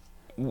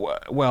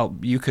 Well,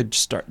 you could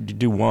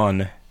do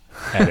one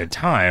at a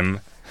time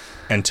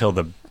until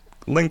the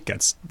link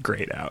gets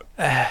grayed out.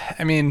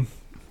 I mean,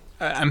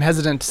 I'm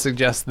hesitant to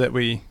suggest that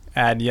we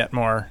add yet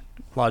more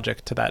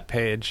logic to that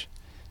page,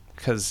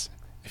 because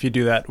if you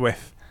do that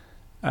with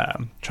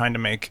trying to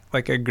make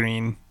like a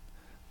green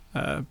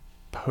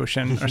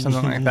potion or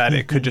something like that,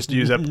 it could just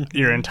use up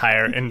your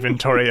entire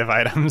inventory of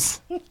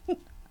items.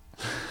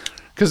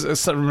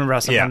 Because remember how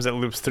sometimes it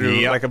loops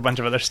through like a bunch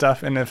of other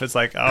stuff, and if it's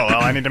like, oh,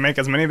 well, I need to make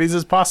as many of these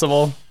as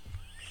possible.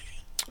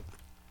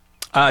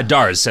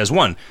 Dars says,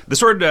 1, the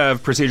Sword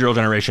of Procedural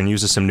Generation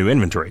uses some new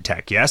inventory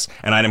tech, yes?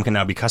 An item can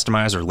now be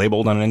customized or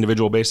labeled on an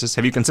individual basis.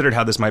 Have you considered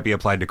how this might be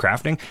applied to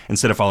crafting?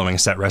 Instead of following a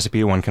set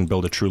recipe, one can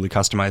build a truly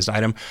customized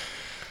item.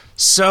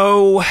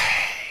 So...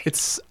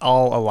 It's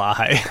all a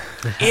lie.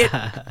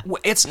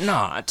 It's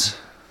not.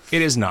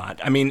 It is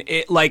not. I mean,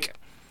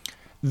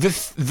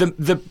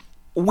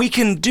 we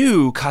can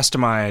do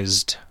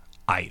customized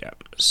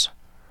items,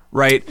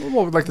 right?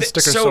 Well, like the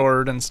sticker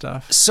sword and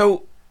stuff.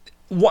 So,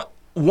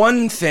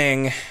 one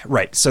thing,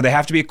 right? So they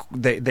have to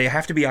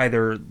be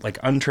either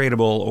like untradeable,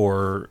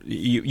 or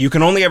you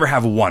can only ever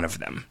have one of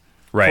them,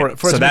 right?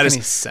 For so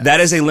that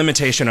is a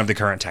limitation of the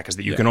current tech, is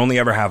that you can only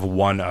ever have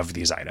one of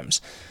these items.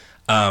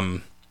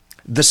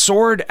 The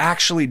sword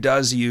actually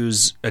does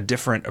use a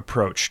different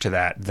approach to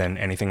that than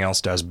anything else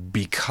does,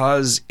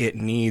 because it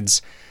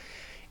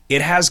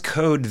has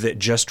code that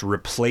just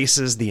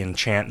replaces the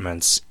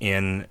enchantments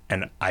in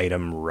an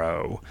item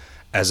row,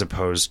 as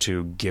opposed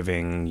to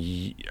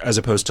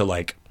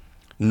like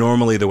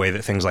normally the way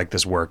that things like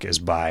this work is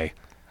by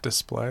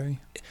display.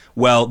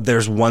 Well,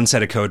 there's one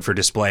set of code for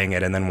displaying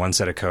it, and then one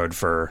set of code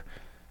for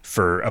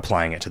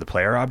applying it to the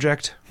player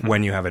object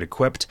when you have it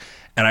equipped.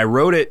 And I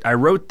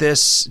wrote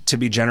this to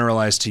be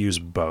generalized to use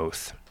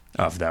both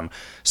of them.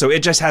 So it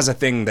just has a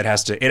thing that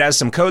it has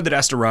some code that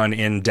has to run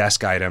in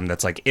desk item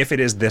that's like, if it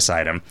is this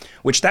item,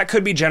 which that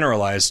could be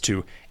generalized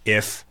to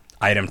if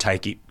item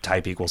type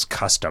equals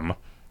custom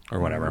or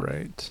whatever.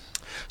 Right.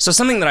 So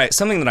something that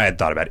I had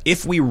thought about,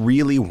 if we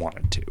really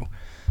wanted to,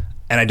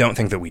 and I don't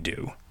think that we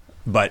do,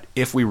 but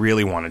if we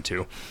really wanted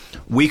to,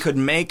 we could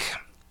make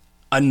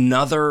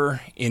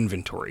another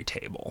inventory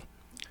table.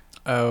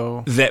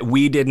 Oh. That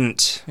we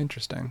didn't...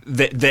 Interesting.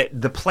 That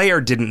the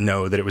player didn't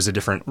know that it was a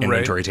different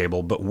inventory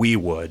table, but we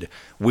would.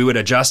 We would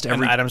adjust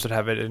every... And items would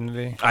have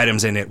identity?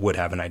 Items in it would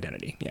have an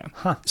identity, yeah.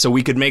 Huh. So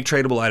we could make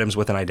tradable items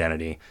with an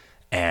identity,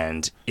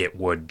 and it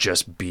would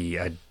just be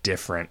a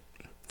different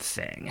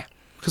thing.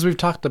 Because we've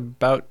talked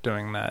about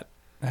doing that,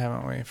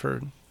 haven't we,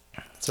 for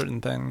certain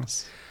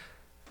things?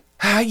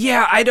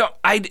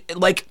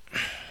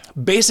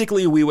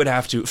 Basically, we would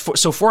have to.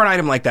 For an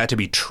item like that to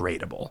be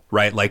tradable,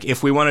 right? Like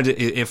if we wanted to,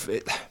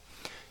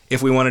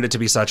 if we wanted it to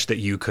be such that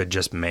you could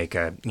just make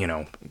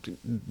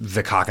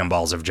the cock and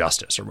balls of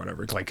justice or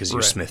whatever, like because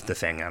you smithed the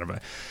thing out of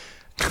it.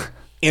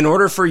 In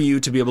order for you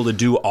to be able to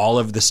do all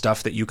of the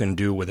stuff that you can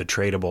do with a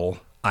tradable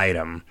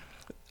item,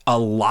 a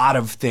lot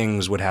of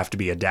things would have to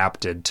be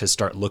adapted to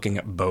start looking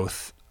at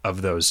both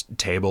of those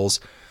tables.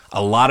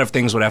 A lot of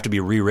things would have to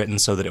be rewritten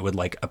so that it would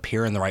like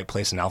appear in the right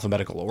place in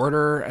alphabetical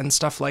order and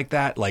stuff like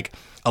that. Like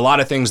a lot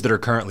of things that are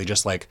currently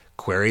just like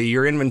query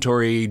your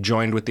inventory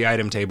joined with the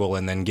item table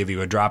and then give you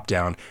a drop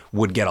down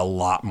would get a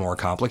lot more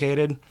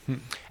complicated.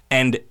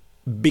 And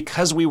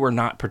because we were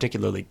not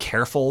particularly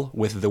careful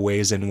with the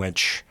ways in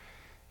which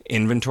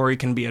inventory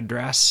can be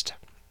addressed,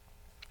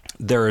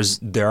 there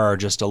are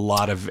just a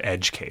lot of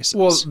edge cases.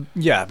 Well,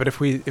 yeah, but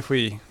if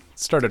we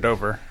started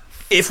over,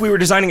 if we were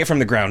designing it from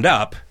the ground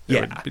up,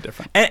 it would be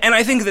different. And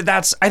I think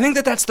that's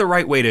the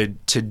right way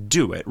to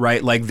do it,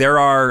 right? Like there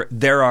are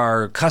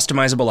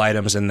customizable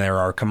items and there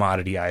are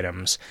commodity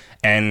items,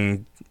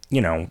 and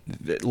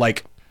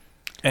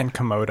and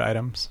commode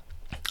items.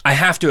 I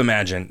have to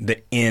imagine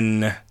that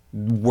in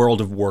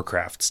World of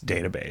Warcraft's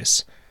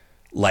database,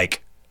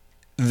 like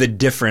the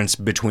difference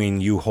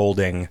between you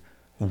holding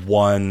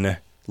one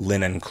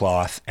linen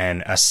cloth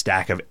and a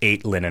stack of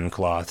 8 linen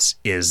cloths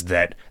is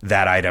that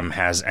that item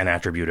has an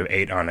attribute of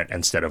 8 on it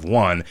instead of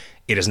 1.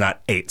 It is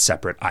not 8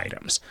 separate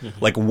items.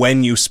 Like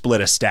when you split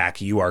a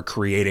stack, you are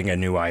creating a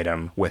new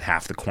item with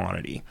half the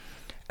quantity,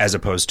 as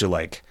opposed to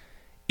like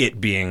it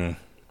being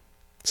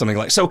something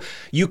like... So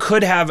you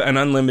could have an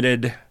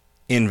unlimited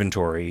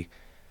inventory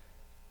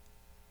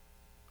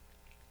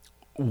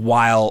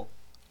while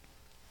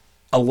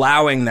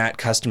allowing that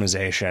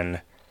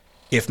customization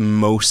if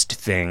most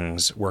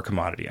things were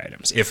commodity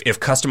items. If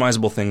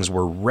customizable things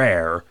were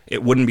rare,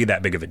 it wouldn't be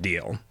that big of a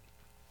deal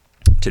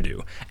to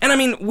do. And I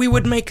mean, we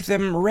would make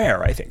them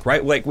rare, I think,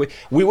 right? Like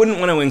we wouldn't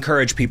want to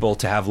encourage people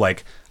to have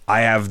like,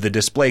 I have the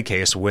display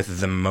case with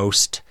the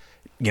most,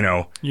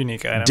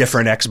 unique items.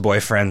 Different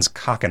ex-boyfriend's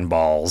cock and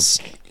balls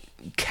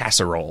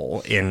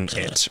casserole in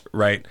it,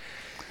 right?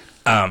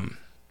 On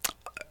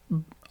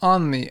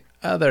the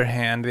other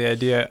hand, the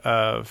idea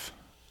of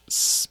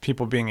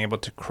people being able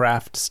to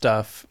craft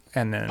stuff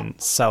and then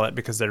sell it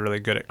because they're really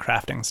good at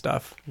crafting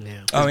stuff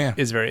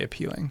is very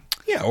appealing.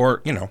 Yeah,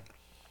 or,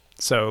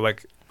 So,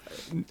 like,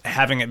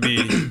 having it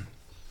be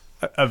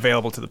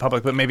available to the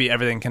public, but maybe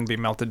everything can be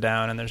melted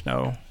down and there's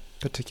no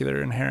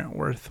particular inherent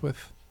worth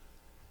with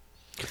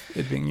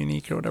it being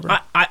unique or whatever.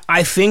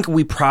 I think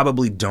we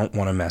probably don't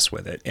want to mess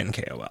with it in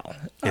KoL.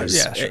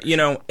 Yeah,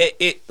 sure.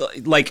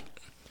 Like,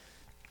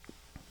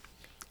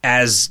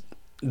 as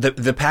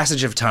the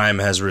passage of time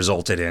has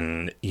resulted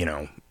in,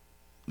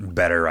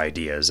 better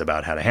ideas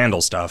about how to handle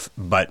stuff,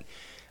 but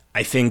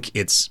I think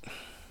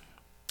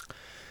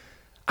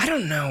I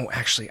don't know,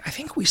 actually. I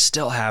think we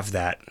still have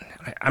that.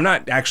 I'm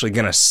not actually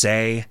going to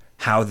say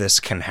how this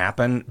can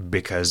happen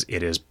because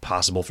it is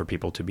possible for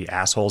people to be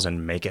assholes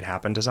and make it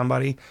happen to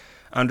somebody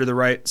under the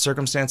right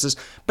circumstances.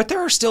 But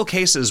there are still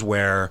cases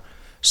where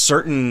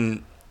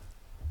certain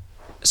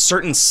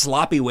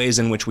sloppy ways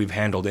in which we've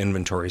handled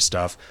inventory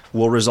stuff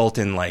will result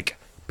in like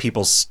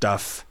people's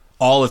stuff,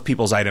 all of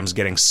people's items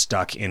getting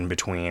stuck in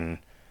between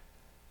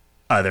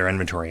their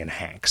inventory and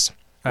Hank's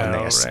when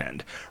they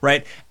ascend,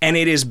 right? And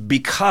it is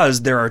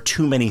because there are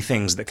too many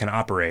things that can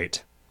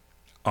operate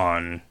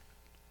on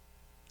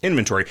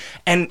inventory.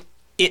 And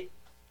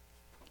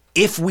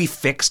if we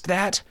fixed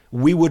that,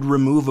 we would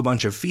remove a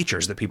bunch of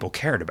features that people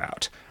cared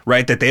about,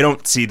 right? That they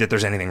don't see that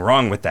there's anything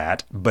wrong with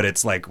that, but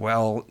it's like,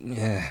 well,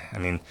 I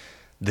mean,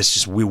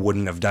 we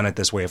wouldn't have done it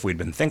this way if we'd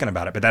been thinking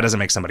about it, but that doesn't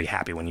make somebody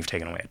happy when you've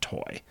taken away a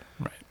toy.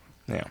 Right.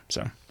 Yeah,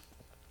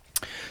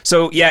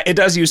 So yeah, it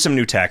does use some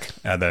new tech,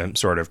 the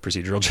sort of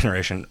procedural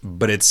generation,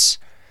 but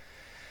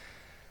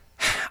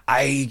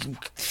I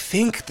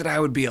think that I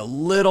would be a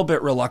little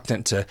bit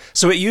reluctant to...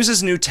 So it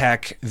uses new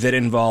tech that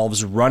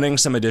involves running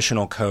some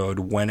additional code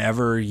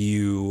whenever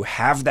you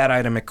have that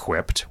item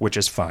equipped, which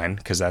is fine,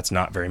 because that's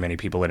not very many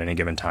people at any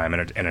given time,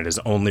 and it is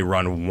only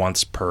run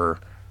once per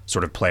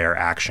sort of player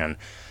action.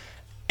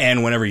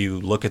 And whenever you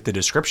look at the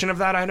description of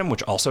that item,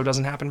 which also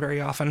doesn't happen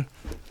very often...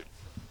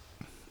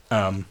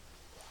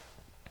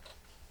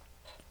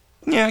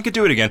 Yeah, I could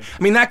do it again.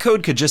 I mean, that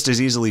code could just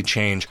as easily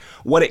change.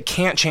 What it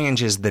can't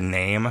change is the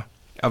name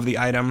of the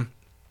item,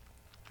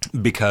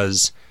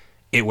 because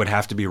it would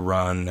have to be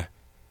run,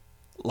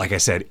 like I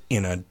said,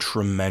 in a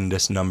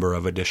tremendous number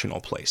of additional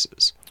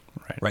places.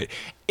 Right.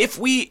 If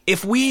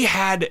we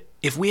had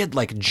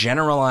like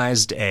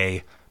generalized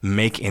a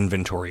make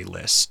inventory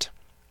list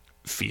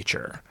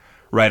feature,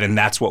 right, and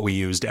that's what we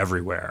used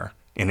everywhere.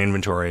 In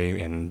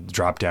inventory and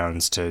drop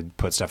downs to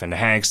put stuff into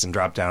Hank's and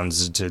drop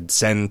downs to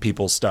send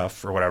people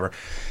stuff or whatever.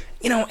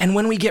 And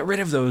when we get rid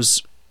of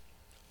those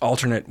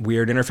alternate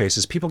weird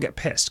interfaces, people get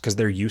pissed because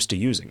they're used to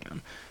using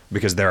them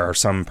because there are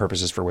some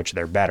purposes for which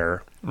they're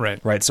better.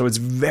 Right. So it's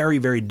very,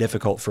 very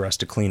difficult for us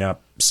to clean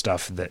up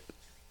stuff that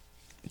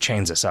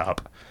chains us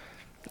up.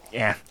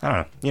 Yeah,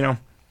 I don't know.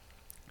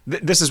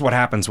 This is what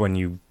happens when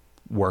you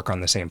work on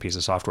the same piece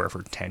of software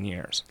for 10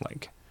 years.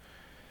 Like,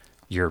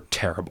 you're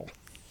terrible.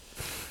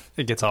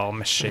 It gets all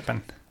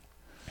misshapen.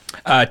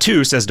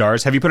 2, says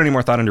Dars, have you put any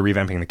more thought into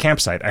revamping the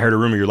campsite? I heard a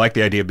rumor you like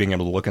the idea of being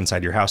able to look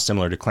inside your house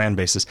similar to clan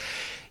bases.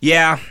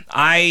 Yeah,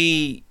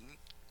 I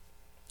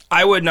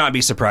would not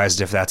be surprised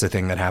if that's a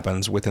thing that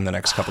happens within the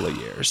next couple of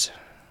years.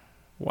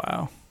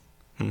 Wow.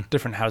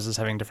 Different houses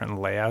having different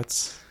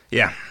layouts.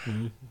 Yeah.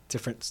 Mm-hmm.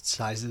 Different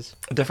sizes.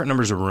 Different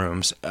numbers of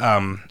rooms.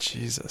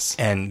 Jesus.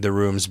 And the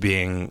rooms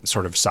being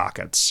sort of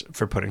sockets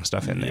for putting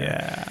stuff in there.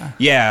 Yeah.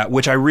 Yeah,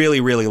 which I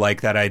really, really like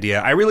that idea.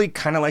 I really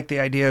kind of like the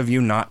idea of you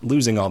not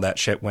losing all that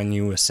shit when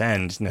you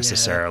ascend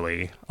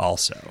necessarily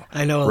also.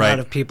 I know a lot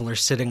of people are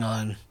sitting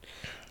on,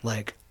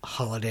 like,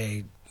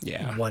 holiday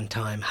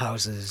one-time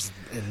houses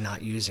and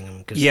not using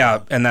them.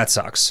 And that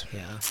sucks.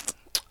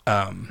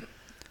 Yeah.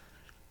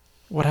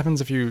 What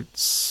happens if you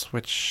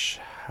switch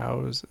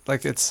house?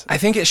 Like, I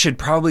think it should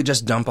probably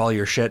just dump all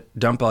your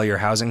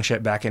housing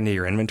shit back into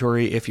your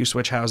inventory if you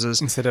switch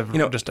houses instead of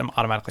just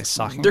automatically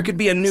socking. There could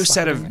be a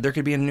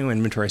new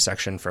inventory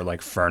section for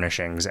like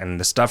furnishings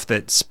and the stuff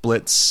that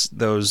splits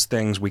those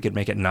things. We could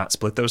make it not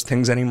split those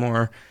things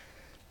anymore.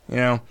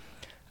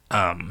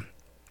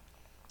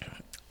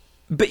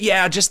 But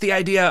yeah, just the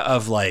idea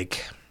of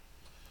like,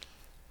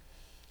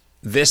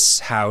 this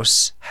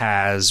house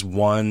has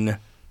 1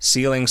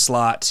 ceiling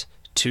slot,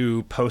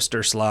 2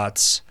 poster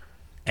slots,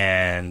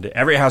 and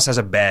every house has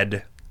a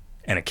bed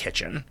and a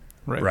kitchen,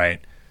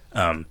 right?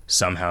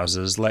 Some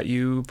houses let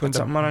you put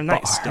something on a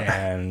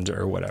nightstand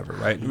or whatever,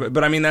 right?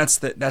 But I mean,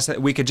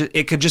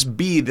 it could just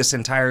be this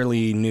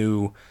entirely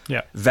new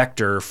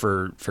vector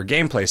for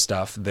gameplay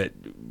stuff that,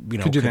 you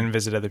know. Could you then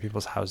visit other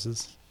people's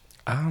houses?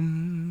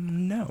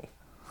 No,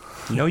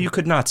 you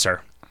could not,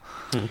 sir.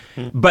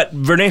 But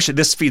Vernacio,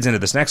 this feeds into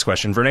this next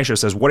question. Vernacio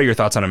says, what are your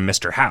thoughts on a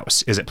Mr.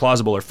 House? Is it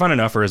plausible or fun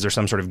enough, or is there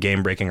some sort of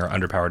game-breaking or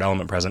underpowered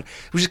element present?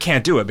 We just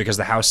can't do it because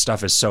the house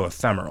stuff is so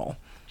ephemeral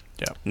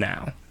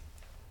now.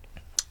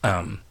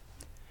 You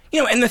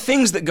know, and the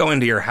things that go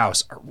into your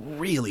house are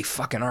really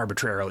fucking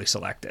arbitrarily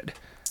selected.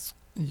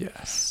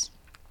 Yes.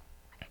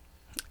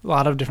 A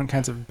lot of different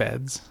kinds of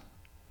beds.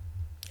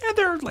 Yeah,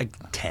 there are like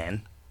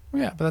 10.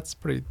 Yeah, but that's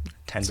pretty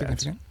 10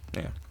 significant.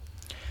 beds.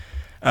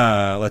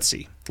 Yeah. Let's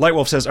see.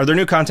 Lightwolf says, are there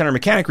new content or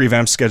mechanic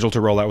revamps scheduled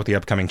to roll out with the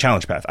upcoming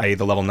challenge path, i.e.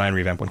 the level 9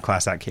 revamp when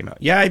Class Act came out?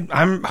 Yeah,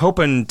 I'm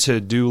hoping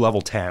to do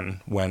level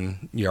 10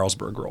 when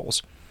Jarlsberg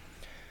rolls.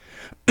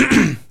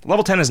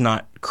 Level 10 is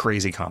not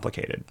crazy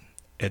complicated.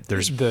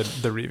 There's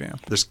the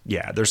revamp.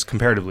 There's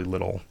comparatively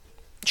little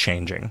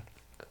changing.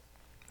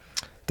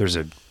 There's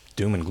a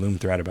doom and gloom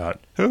thread about,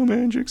 oh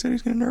man, Jake said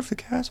he's going to nerf the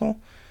castle.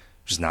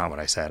 Which is not what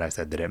I said. I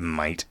said that it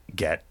might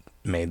get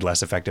made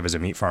less effective as a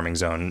meat farming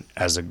zone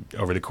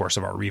over the course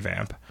of our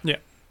revamp. Yeah.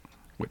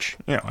 Which,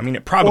 you know, I mean,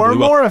 it probably will. Or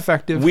more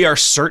effective. We are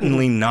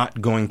certainly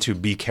not going to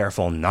be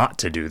careful not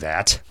to do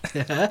that.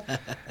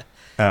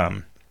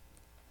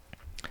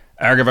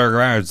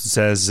 Argavar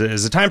says,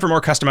 is it time for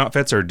more custom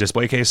outfits or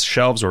display case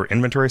shelves or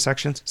inventory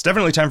sections? It's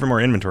definitely time for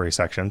more inventory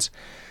sections.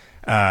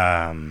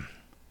 Didn't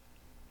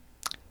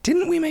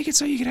we make it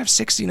so you could have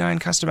 69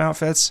 custom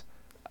outfits?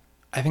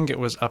 I think it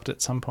was upped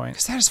at some point.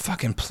 Because that is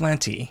fucking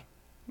plenty.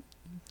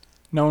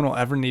 No one will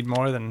ever need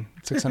more than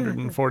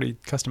 640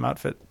 custom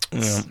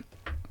outfits.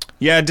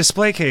 Yeah,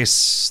 display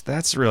case,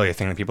 that's really a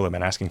thing that people have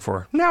been asking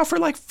for now for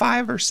like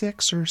 5 or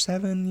 6 or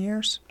 7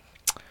 years.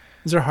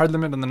 Is there a hard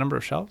limit on the number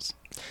of shelves?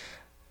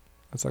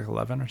 That's like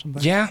 11 or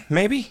something? Yeah,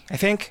 maybe, I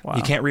think. Wow.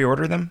 You can't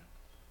reorder them.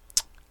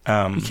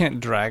 You can't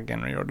drag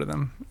and reorder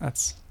them.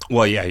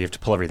 Well, yeah, you have to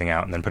pull everything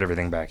out and then put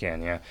everything back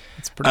in, yeah.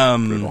 It's pretty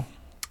brutal.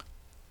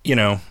 You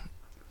know,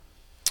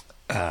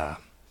 I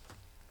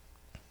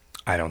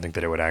don't think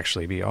that it would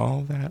actually be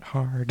all that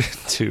hard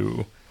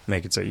to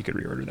make it so you could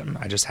reorder them.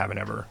 I just haven't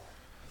ever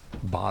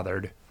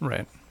bothered.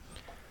 Right.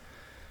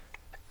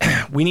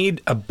 We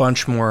need a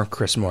bunch more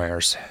Chris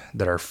Moyers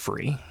that are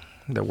free,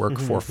 that work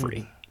for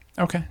free.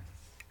 Okay.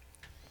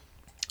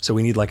 So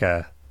we need like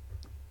a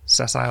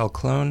sessile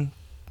clone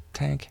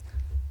tank.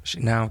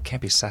 No, it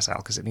can't be sessile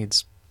because it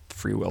needs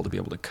free will to be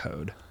able to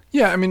code.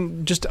 Yeah, I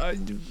mean, just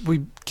we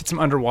get some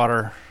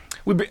underwater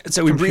we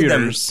breed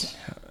them.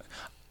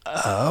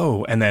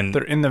 Oh, and then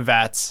they're in the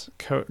vats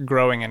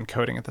growing and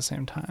coding at the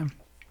same time.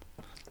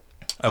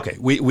 Okay,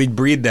 we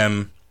breed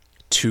them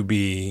to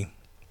be...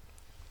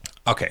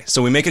 Okay,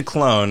 so we make a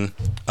clone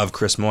of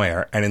Chris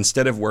Moyer, and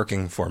instead of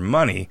working for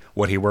money,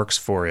 what he works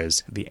for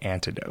is the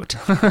antidote.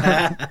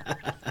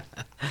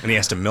 And he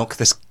has to milk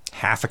this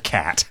half a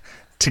cat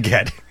to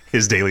get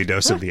his daily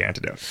dose of the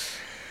antidote.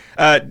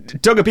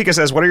 Togapika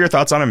says, what are your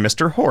thoughts on a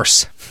Mr.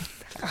 Horse?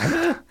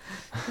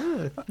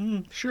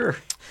 Sure.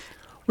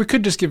 We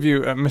could just give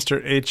you a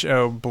Mr.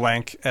 H.O.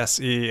 blank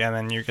S.E., and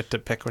then you get to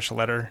pick which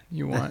letter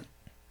you want.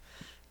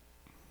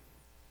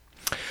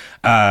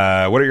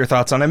 What are your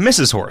thoughts on a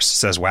Mrs. Horse,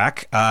 says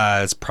Whack.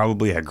 It's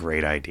probably a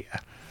great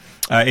idea.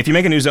 If you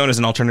make a new zone as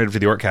an alternative to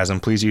the Orcchasm,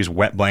 please use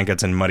wet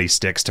blankets and muddy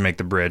sticks to make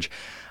the bridge.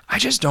 I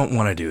just don't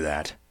want to do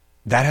that.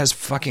 That has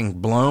fucking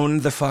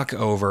blown the fuck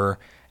over,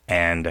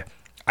 and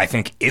I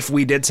think if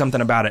we did something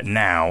about it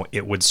now,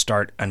 it would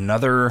start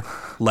another,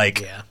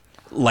 like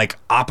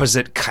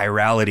opposite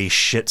chirality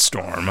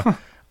shitstorm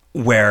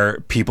where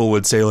people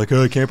would say, like,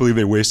 oh, I can't believe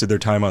they wasted their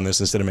time on this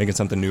instead of making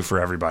something new for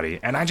everybody.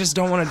 And I just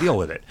don't want to deal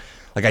with it.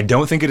 Like, I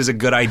don't think it is a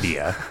good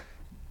idea,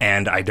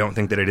 and I don't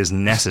think that it is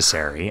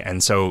necessary.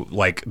 And so,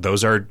 like,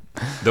 those are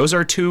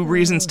 2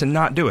 reasons to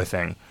not do a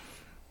thing.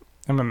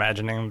 I'm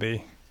imagining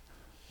the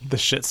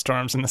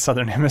shitstorms in the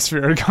southern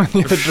hemisphere are going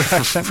the other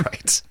direction.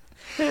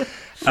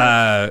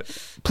 Right.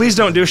 Please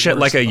don't do shit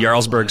like a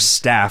Jarlsberg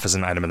staff as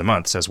an item of the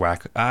month, says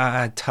Whack.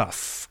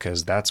 Tough,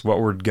 because that's what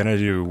we're going to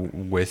do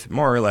with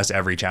more or less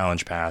every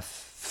challenge path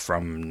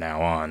from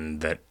now on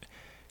that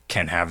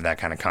can have that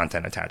kind of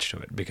content attached to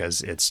it,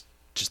 because it's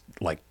just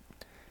like,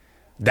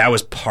 that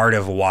was part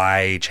of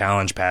why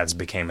challenge paths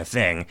became a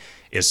thing,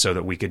 is so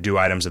that we could do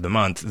items of the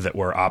month that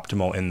were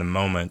optimal in the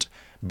moment,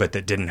 but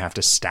that didn't have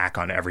to stack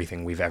on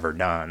everything we've ever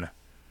done.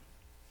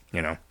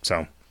 You know,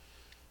 so.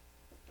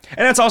 And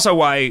that's also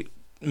why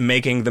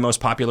making the most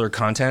popular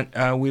content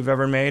we've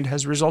ever made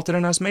has resulted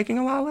in us making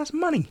a lot less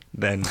money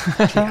than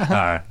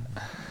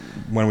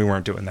when we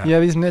weren't doing that. Yeah,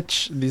 these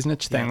niche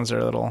things are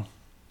a little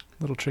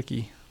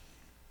tricky.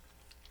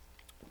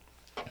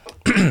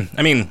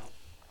 I mean,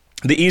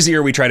 the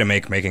easier we try to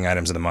make making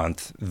items of the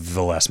month,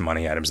 the less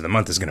money items of the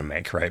month is going to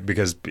make, right?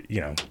 Because,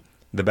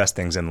 the best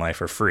things in life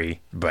are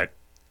free, but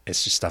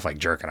it's just stuff like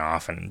jerking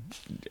off and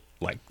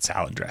like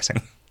salad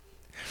dressing.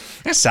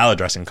 Yeah, salad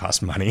dressing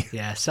costs money.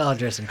 Yeah, salad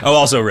dressing costs money.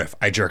 Also, Riff,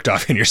 I jerked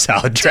off in your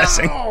salad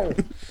dressing. No!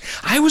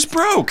 I was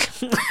broke.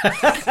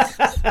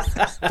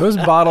 Those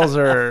bottles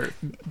are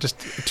just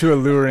too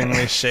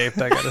alluringly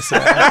shaped, I gotta say.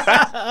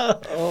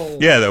 Oh.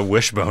 Yeah, the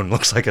wishbone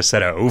looks like a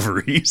set of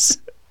ovaries.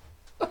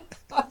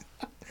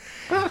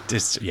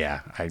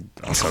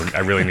 I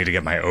really need to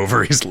get my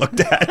ovaries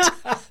looked at.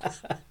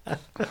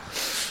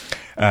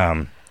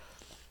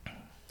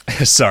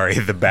 Sorry,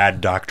 the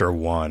bad doctor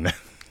won.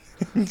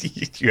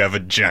 You have a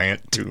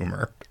giant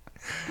tumor.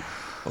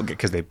 Well,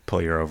 because they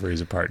pull your ovaries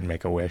apart and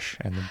make a wish,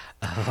 and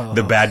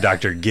the bad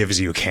doctor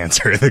gives you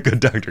cancer. The good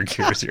doctor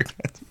cures your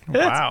cancer.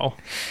 Wow.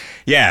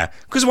 Yeah,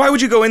 because why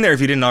would you go in there if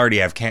you didn't already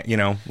have you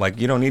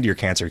don't need your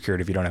cancer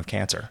cured if you don't have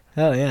cancer.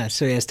 Oh yeah,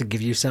 so he has to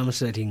give you some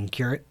so that he can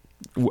cure it.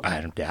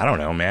 I don't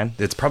know, man.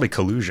 It's probably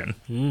collusion.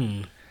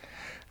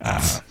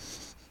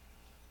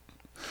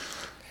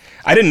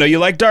 I didn't know you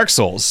liked Dark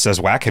Souls,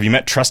 says Whack. Have you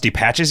met Trusty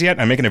Patches yet?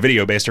 I'm making a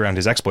video based around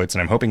his exploits,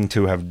 and I'm hoping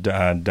to have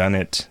done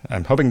it.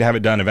 I'm hoping to have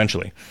it done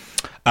eventually.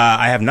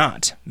 I have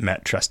not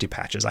met Trusty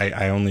Patches.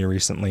 I only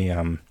recently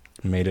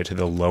made it to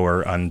the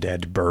lower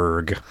undead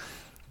burg.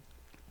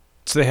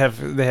 So they have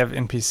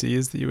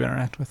NPCs that you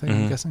interact with,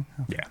 I'm guessing?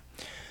 Oh.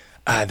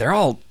 Yeah. They're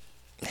all...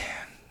 I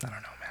don't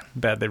know, man.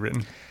 Badly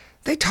written.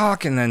 They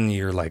talk, and then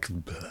you're like...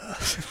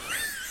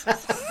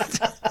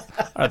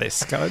 Are they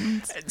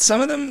skeletons?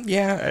 Some of them,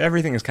 yeah.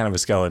 Everything is kind of a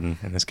skeleton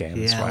in this game.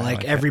 Yeah,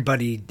 like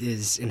everybody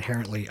is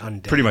inherently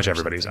undead. Pretty much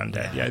everybody's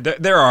undead, yeah.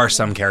 There are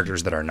some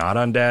characters that are not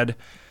undead.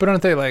 But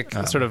aren't they,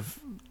 sort of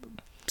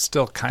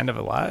still kind of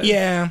alive?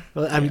 Yeah.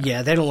 Well, I mean,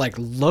 they don't,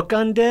 look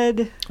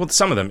undead. Well,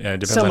 some of them,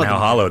 depends on how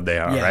hollowed they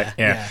are, right?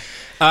 Yeah.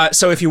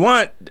 So if you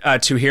want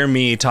to hear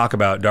me talk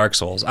about Dark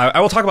Souls, I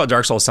will talk about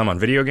Dark Souls some on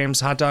Video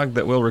Games Hot Dog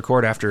that we'll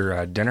record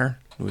after dinner.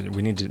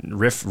 We need to...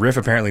 Riff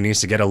apparently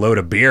needs to get a load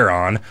of beer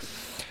on.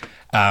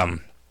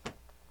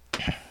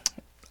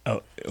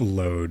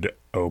 Load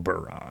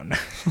Oberon.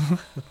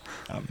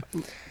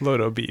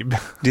 Lord Obib.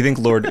 Do you think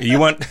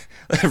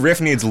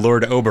Riff needs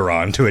Lord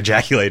Oberon to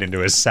ejaculate into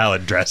his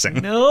salad dressing?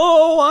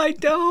 No, I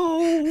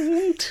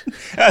don't.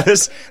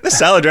 This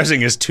salad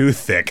dressing is too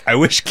thick. I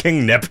wish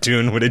King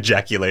Neptune would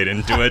ejaculate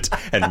into it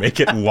and make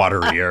it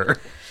waterier.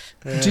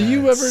 Do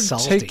you ever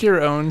salty. take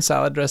your own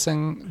salad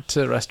dressing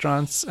to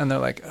restaurants and they're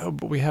like, oh,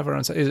 but we have our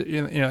own salad?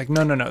 You're like,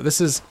 no, this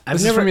is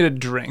for me to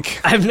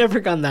drink. I've never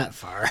gone that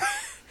far.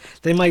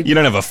 They might. You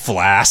don't have a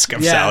flask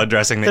of salad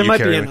dressing that you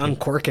carry. There might be an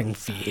uncorking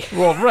fee.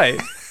 Well, right.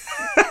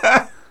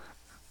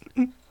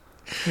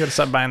 You gotta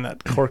stop buying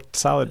that corked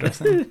salad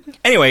dressing.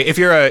 Anyway, if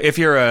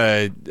you're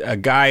a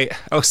guy,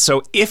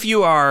 so if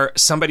you are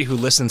somebody who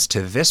listens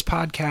to this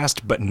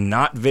podcast but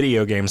not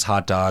Video Games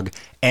Hot Dog,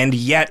 and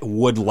yet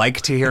would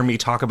like to hear me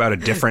talk about a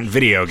different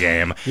video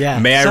game,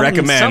 may I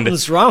recommend?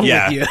 Something's wrong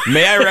with you.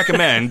 May I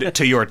recommend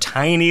to your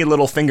tiny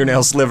little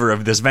fingernail sliver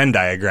of this Venn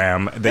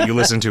diagram that you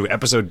listen to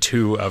episode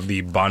 2 of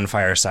the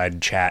Bonfireside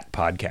Chat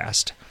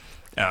podcast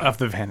of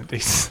the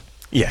Vanities.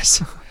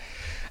 Yes.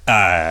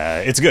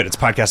 It's good. It's a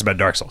podcast about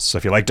Dark Souls. So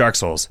if you like Dark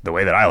Souls the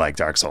way that I like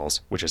Dark Souls,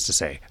 which is to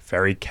say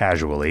very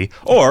casually,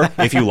 or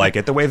if you like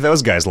it the way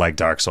those guys like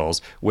Dark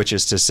Souls, which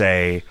is to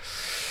say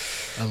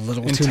a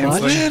little intensely. too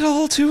much, a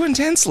little too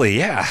intensely.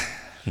 Yeah.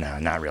 No,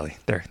 not really.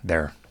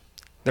 They're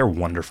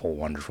wonderful,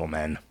 wonderful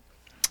men.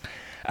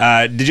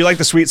 Did you like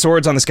the sweet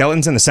swords on the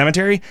skeletons in the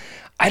cemetery?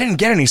 I didn't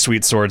get any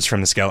sweet swords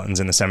from the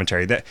skeletons in the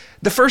cemetery.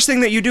 The first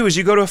thing that you do is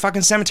you go to a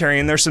fucking cemetery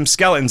and there's some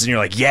skeletons and you're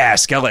like, yeah,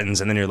 skeletons.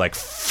 And then you're like,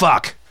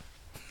 fuck.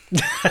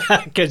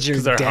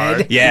 Because they're dead.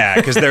 Hard. Yeah,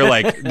 because they're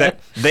like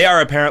they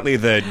are apparently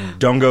the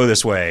 "don't go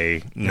this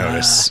way"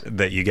 notice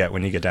that you get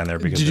when you get down there.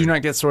 Because did you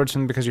not get swords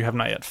from because you have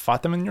not yet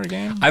fought them in your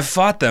game? I've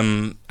fought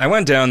them. I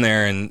went down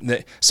there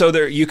and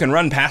you can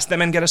run past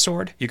them and get a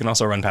sword. You can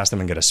also run past them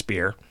and get a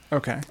spear.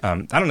 Okay. I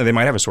don't know. They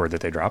might have a sword that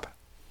they drop.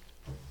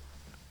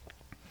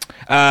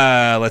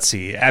 Let's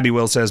see. Abby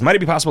Will says, might it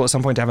be possible at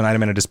some point to have an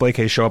item in a display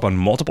case show up on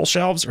multiple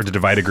shelves, or to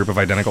divide a group of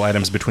identical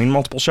items between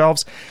multiple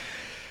shelves?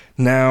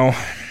 Now.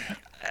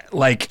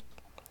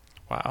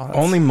 Wow,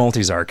 only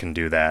Multizar can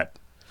do that,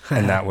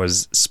 and that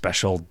was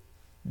special.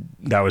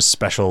 That was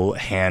special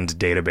hand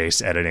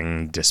database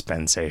editing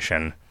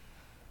dispensation.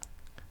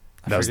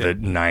 That was the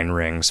 9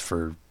 rings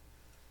for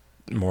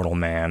Mortal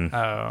Man.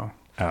 Oh,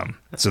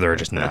 so there are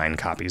just 9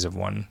 copies of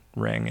one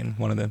ring in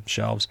one of the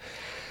shelves.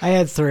 I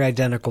had 3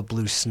 identical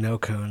blue snow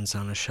cones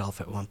on a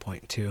shelf at one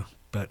point too,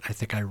 but I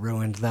think I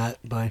ruined that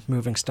by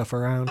moving stuff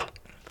around.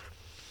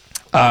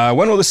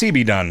 When will the sea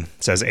be done?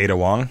 Says Ada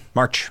Wong.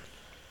 March.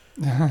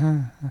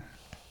 Yeah.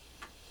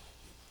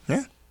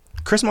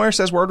 Chris Moyer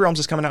says Word Realms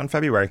is coming out in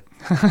February.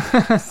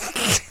 I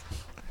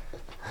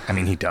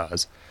mean, he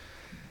does.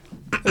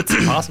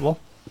 it's possible.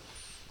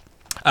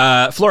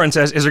 Florin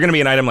says, is there going to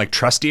be an item like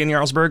Trusty in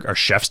Jarlsberg? Are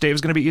chef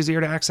staves going to be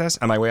easier to access?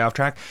 Am I way off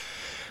track?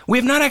 We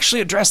have not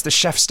actually addressed the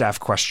chef staff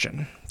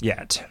question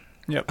yet.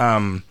 Yep.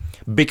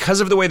 Because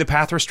of the way the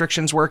path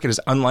restrictions work, it is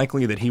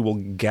unlikely that he will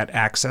get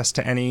access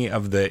to any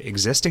of the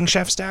existing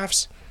chef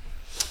staffs.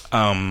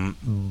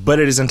 But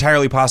it is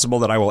entirely possible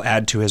that I will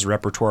add to his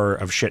repertoire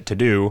of shit to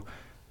do,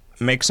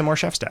 make some more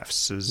chef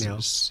staffs.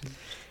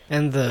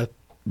 And the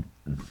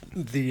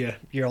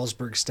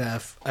Jarlsberg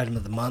staff item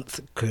of the month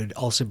could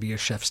also be a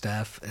chef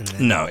staff. And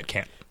then... No, it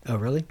can't. Oh,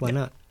 really? Why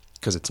not?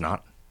 Because it's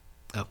not.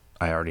 Oh.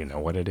 I already know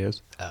what it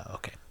is. Oh,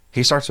 okay.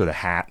 He starts with a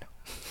hat.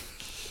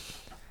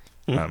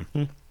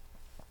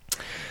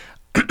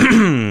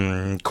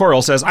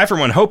 KoL says, I for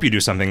one hope you do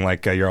something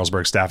like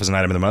Jarlsberg staff as an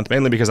item of the month,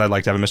 mainly because I'd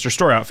like to have a Mr.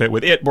 Store outfit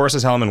with it,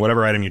 Boris's helm, and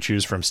whatever item you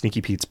choose from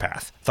Sneaky Pete's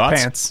path.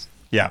 Thoughts? Pants.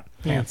 Yeah.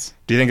 Pants.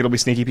 Do you think it'll be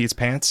Sneaky Pete's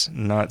pants?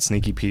 Not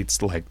Sneaky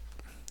Pete's, like...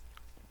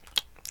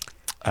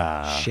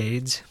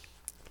 shades?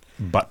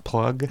 Butt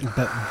plug?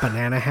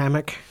 Banana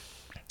hammock?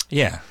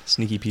 Yeah.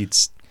 Sneaky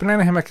Pete's...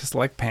 Banana hammock is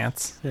like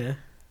pants. Yeah.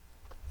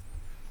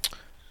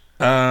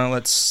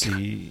 Let's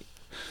see...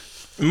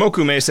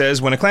 Mokume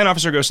says, when a clan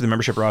officer goes to the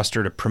membership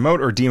roster to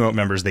promote or demote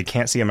members, they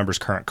can't see a member's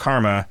current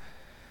karma.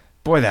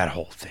 Boy, that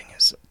whole thing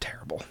is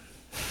terrible.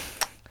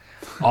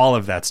 All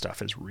of that stuff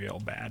is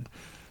real bad.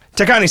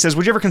 Takani says,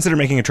 would you ever consider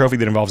making a trophy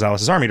that involves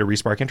Alice's army to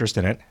respark interest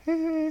in it?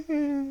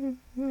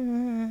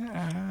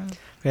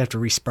 We have to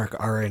respark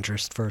our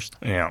interest first.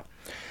 Yeah.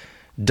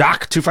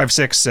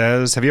 Doc256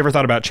 says, have you ever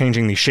thought about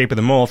changing the shape of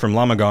the mole from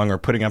Lamagong or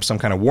putting up some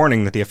kind of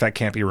warning that the effect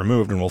can't be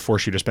removed and will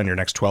force you to spend your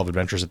next 12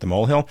 adventures at the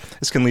molehill?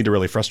 This can lead to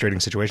really frustrating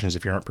situations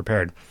if you aren't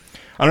prepared.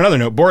 On another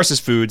note, Boris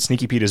is food,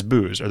 Sneaky Pete is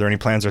booze. Are there any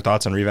plans or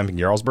thoughts on revamping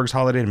Jarlsberg's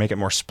holiday to make it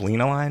more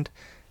spleen-aligned?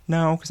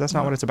 No, because that's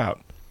not what it's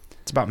about.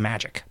 It's about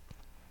magic.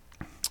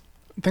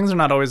 Things are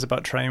not always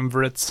about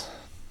triumvirates.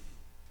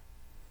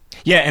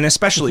 Yeah, and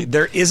especially,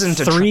 there isn't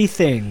a... Three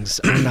things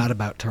are not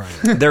about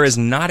triangle. There is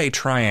not a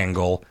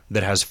triangle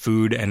that has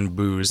food and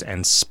booze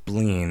and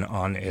spleen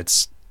on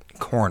its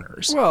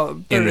corners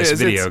in this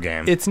video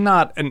game. It's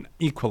not an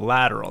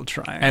equilateral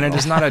triangle. And it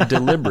is not a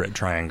deliberate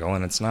triangle,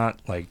 and it's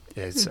not like...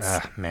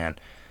 man.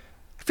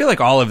 I feel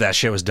like all of that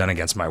shit was done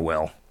against my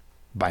will.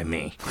 By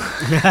me.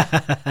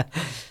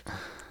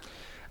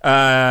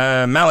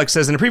 Malik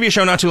says, in a previous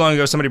show not too long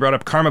ago, somebody brought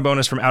up karma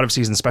bonus from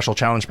out-of-season special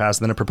challenge pass,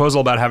 then a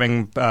proposal about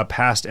having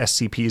past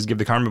SCPs give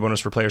the karma bonus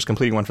for players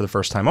completing one for the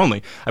first time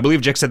only. I believe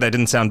Jick said that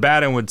didn't sound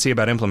bad and would see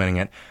about implementing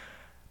it.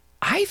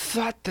 I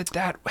thought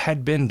that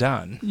had been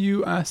done.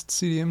 You asked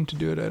CDM to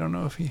do it. I don't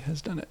know if he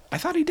has done it. I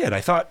thought he did.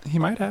 I thought... He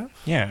might have.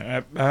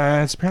 Yeah,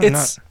 it's apparently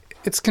not...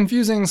 It's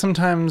confusing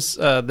sometimes,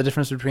 the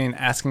difference between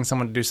asking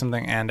someone to do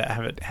something and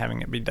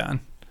having it be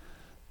done.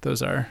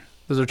 Those are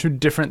two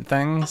different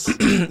things.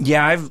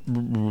 Yeah, I've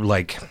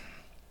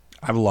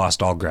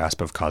lost all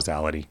grasp of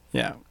causality.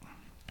 Yeah.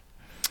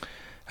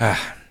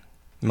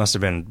 Must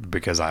have been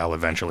because I'll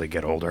eventually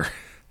get older.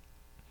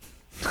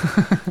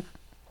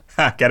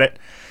 Get it?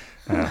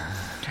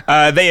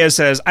 Thea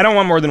says, I don't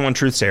want more than one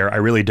truth sayer. I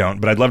really don't,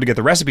 but I'd love to get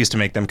the recipes to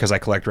make them because I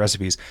collect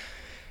recipes.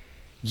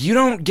 You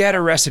don't get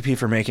a recipe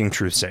for making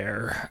truth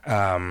sayer.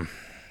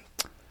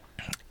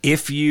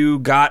 If you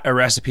got a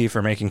recipe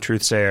for making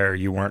truth sayer,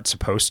 you weren't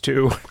supposed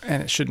to.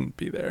 And it shouldn't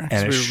be there.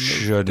 And it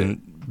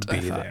shouldn't be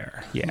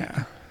there.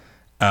 Yeah.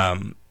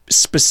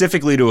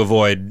 Specifically to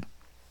avoid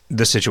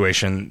the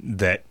situation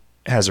that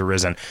has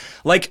arisen.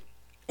 Like,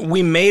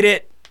 we made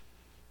it...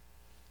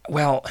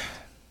 Well...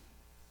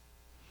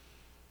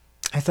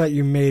 I thought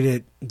you made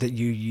it that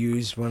you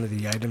used one of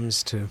the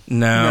items to...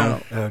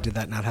 No. Oh, did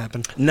that not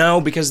happen? No,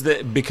 because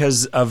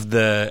of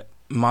the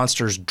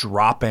monsters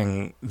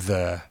dropping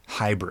the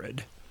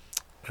hybrid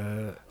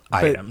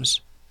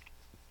items.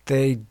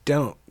 They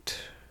don't.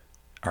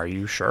 Are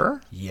you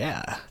sure?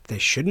 Yeah, they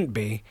shouldn't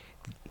be.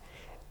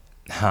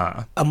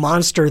 Huh. A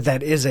monster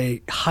that is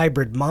a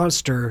hybrid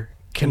monster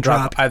can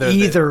drop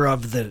either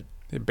of the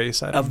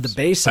base items. Of the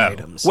base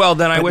items. Well,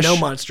 then I wish no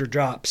monster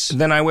drops.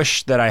 Then I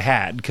wish that I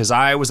had, because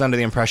I was under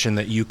the impression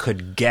that you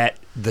could get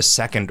the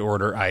second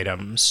order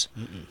items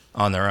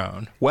on their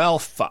own. Well,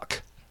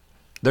 fuck.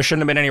 There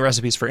shouldn't have been any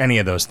recipes for any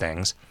of those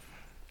things.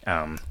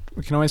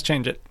 We can always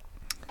change it.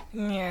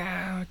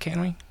 Yeah,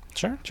 can we?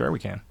 Sure we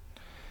can.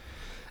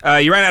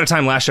 You ran out of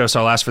time last show,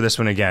 so I'll ask for this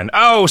one again.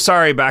 Oh,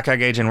 sorry,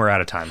 Backag Agent, we're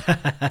out of time.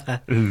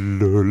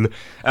 Lol.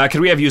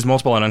 Could we have used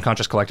multiple and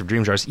unconscious collective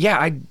dream jars?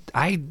 Yeah,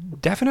 I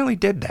definitely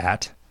did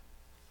that.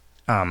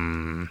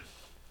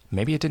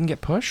 Maybe it didn't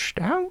get pushed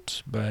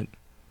out, but...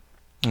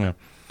 Yeah.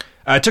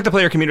 It took the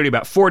player community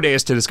about 4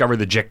 days to discover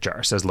the Jick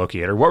jar, says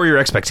Lokiator. What were your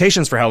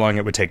expectations for how long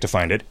it would take to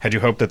find it? Had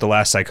you hoped that the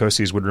last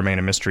psychoses would remain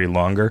a mystery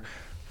longer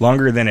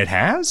than it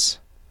has?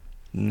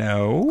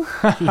 No.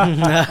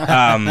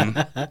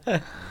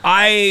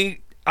 I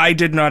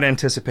did not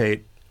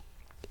anticipate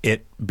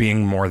it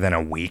being more than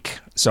a week.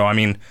 So, I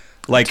mean,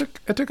 like...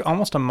 It took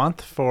almost a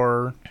month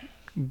for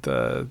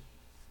the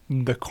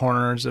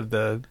corners of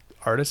the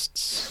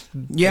artists'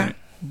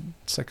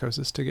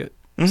 psychosis to get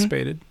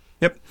spaded.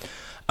 Yep.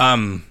 I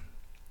mean,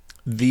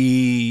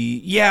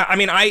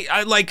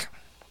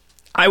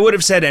 I would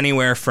have said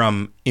anywhere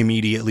from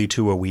immediately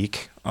to a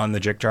week on the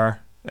Jick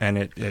jar, and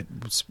it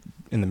was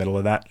in the middle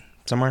of that.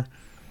 somewhere.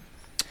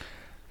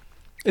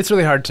 It's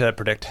really hard to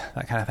predict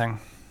that kind of thing.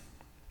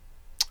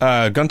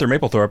 Gunther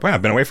Maplethorpe. Wow,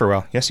 I've been away for a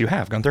while. Yes, you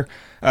have, Gunther.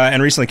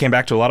 And recently came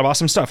back to a lot of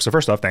awesome stuff. So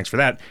first off, thanks for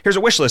that. Here's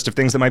a wish list of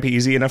things that might be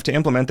easy enough to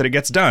implement that it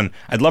gets done.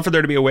 I'd love for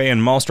there to be a way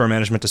in mall store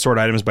management to sort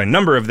items by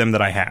number of them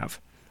that I have.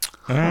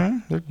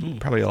 There's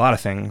probably a lot of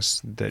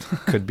things that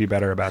could be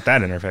better about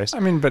that interface. I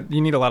mean, but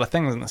you need a lot of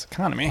things in this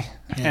economy.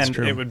 Yeah, and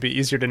it would be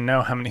easier to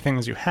know how many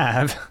things you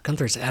have.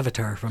 Gunther's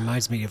avatar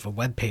reminds me of a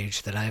web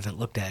page that I haven't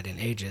looked at in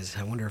ages.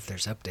 I wonder if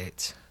there's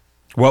updates.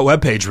 What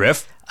webpage,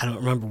 Riff? I don't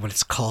remember what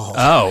it's called.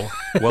 Oh,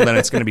 well then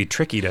it's going to be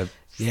tricky to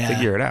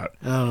figure it out.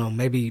 Oh,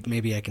 maybe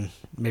I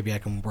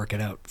can work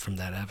it out from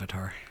that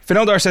avatar.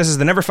 Fineldar says, is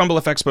the never fumble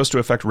effect supposed to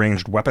affect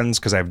ranged weapons?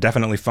 Because I've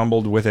definitely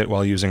fumbled with it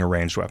while using a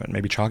ranged weapon.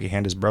 Maybe Chalky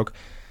Hand is broke.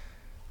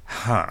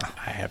 Huh.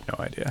 I have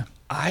no idea.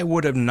 I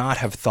would have not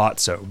have thought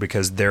so,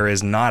 because there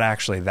is not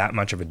actually that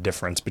much of a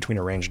difference between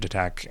a ranged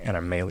attack and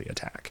a melee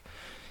attack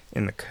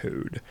in the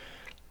code.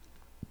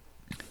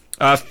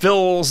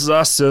 Phil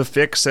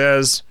Zasifik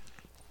says,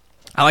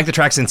 I like the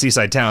tracks in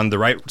Seaside Town. The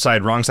right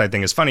side, wrong side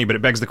thing is funny, but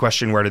it begs the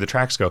question, where do the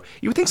tracks go?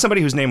 You would think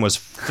somebody whose name was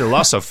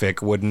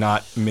Philosophic would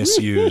not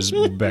misuse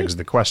begs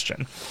the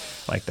question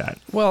like that.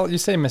 Well, you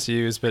say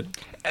misuse, but...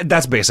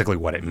 That's basically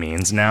what it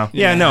means now.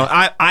 Yeah, no,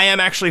 I am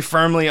actually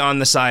firmly on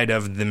the side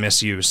of the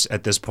misuse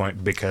at this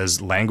point,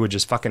 because language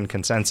is fucking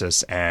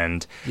consensus,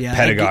 and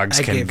pedagogues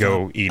can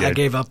go eat it. I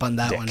gave up on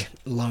that one a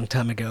long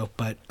time ago,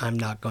 but I'm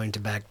not going to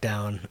back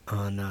down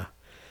on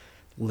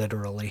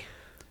literally.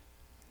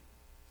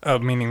 Oh,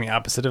 meaning the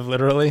opposite of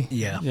literally?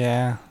 Yeah.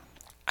 Yeah.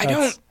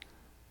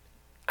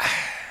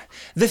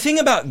 The thing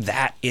about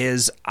that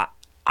is,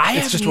 I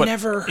have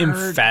never heard...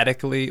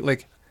 emphatically,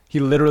 like, he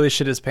literally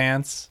shit his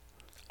pants.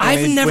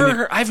 I've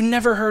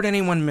never heard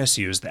anyone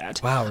misuse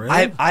that. Wow,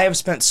 really? I have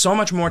spent so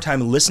much more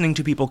time listening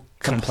to people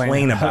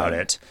complain about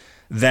it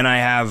than I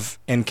have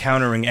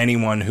encountering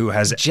anyone who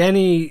has...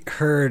 Jenny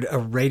heard a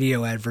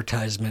radio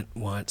advertisement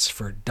once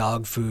for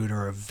dog food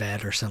or a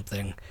vet or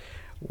something,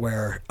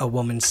 where a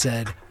woman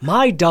said,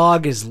 "My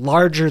dog is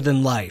larger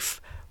than life,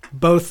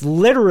 both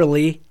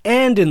literally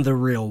and in the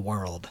real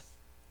world."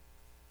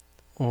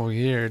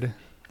 Weird.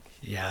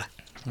 Yeah.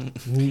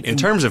 In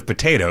terms of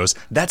potatoes,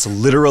 that's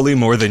literally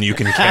more than you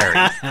can carry.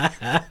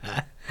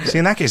 See,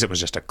 in that case, it was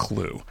just a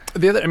clue.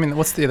 The other, I mean,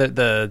 what's the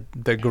other,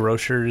 the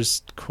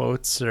grocer's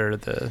quotes, or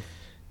the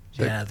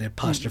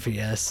apostrophe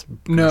S.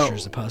 No.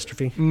 Grocer's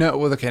apostrophe. No,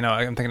 well, okay, no,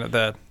 I'm thinking of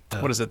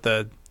what is it,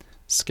 the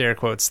scare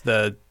quotes,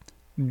 the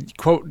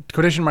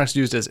quotation marks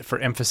used as for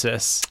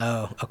emphasis.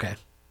 Oh, okay.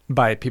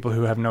 By people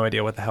who have no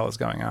idea what the hell is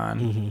going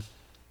on. Mm-hmm.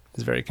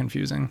 It's very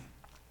confusing.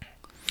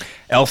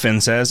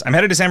 Elfin says, I'm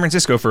headed to San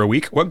Francisco for a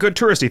week. What good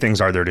touristy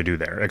things are there to do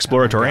there?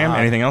 Exploratorium?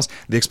 Anything else?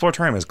 The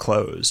Exploratorium is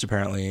closed,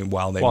 apparently,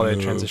 while they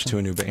move to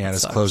a new... Yeah,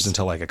 it's closed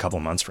until like a couple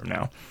months from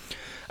now.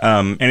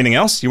 Anything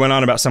else? You went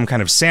on about some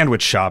kind of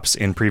sandwich shops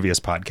in previous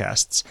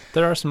podcasts.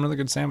 There are some really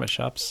good sandwich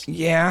shops.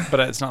 Yeah. But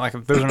it's not like...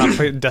 Those are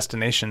not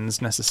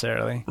destinations,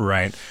 necessarily.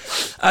 Right.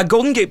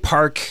 Golden Gate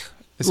Park...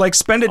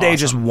 spend a day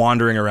just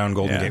wandering around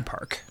Golden Gate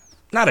Park.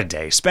 Not a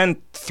day.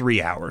 Spend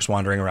 3 hours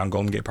wandering around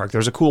Golden Gate Park.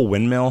 There's a cool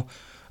windmill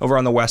over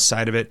on the west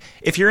side of it.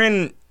 If you're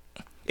in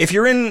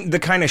the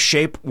kind of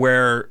shape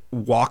where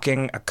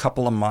walking a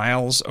couple of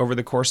miles over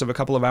the course of a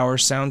couple of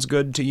hours sounds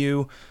good to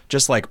you,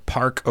 just like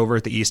park over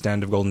at the east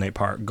end of Golden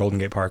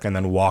Gate Park, and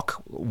then walk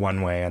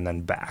one way and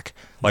then back.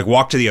 Like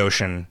walk to the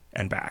ocean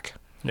and back.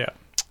 Yeah.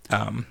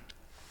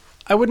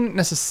 I wouldn't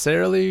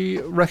necessarily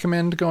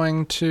recommend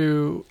going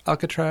to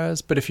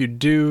Alcatraz, but if you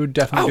do,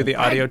 definitely do the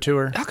audio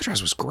tour.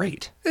 Alcatraz was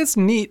great. It's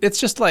neat. It's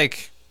just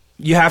like...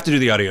 You have to do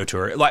the audio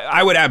tour. Like,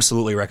 I would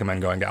absolutely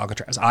recommend going to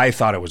Alcatraz. I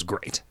thought it was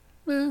great.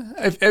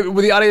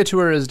 The audio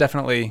tour is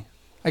definitely...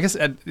 I guess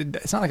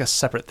it's not like a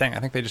separate thing. I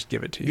think they just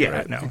give it to you. Yeah,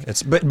 right? no.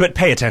 But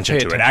pay attention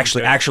to it.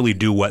 Actually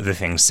do what the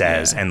thing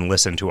says and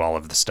listen to all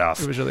of the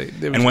stuff.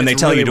 And when they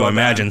tell you to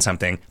imagine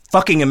something,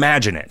 fucking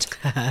imagine it,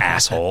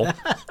 asshole.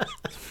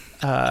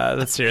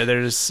 Let's see here.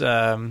 There's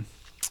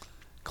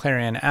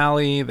Clarion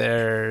Alley.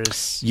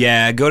 There's...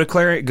 Yeah, go to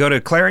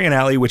Clarion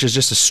Alley, which is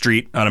just a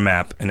street on a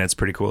map, and it's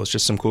pretty cool. It's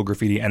just some cool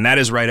graffiti. And that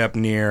is right up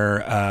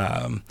near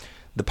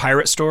the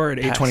Pirate Store at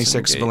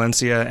 826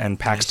 Valencia and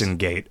Paxton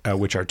Gate,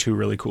 which are two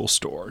really cool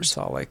stores. It's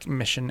all like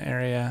Mission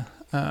area.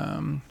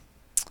 Yeah,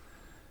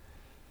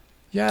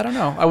 I don't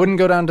know. I wouldn't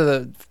go down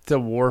to the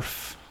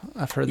wharf.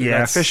 I've heard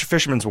that that's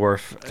Fisherman's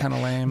Wharf. Kind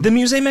of lame. The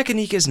Musée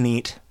Mécanique is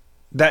neat.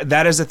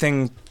 That is a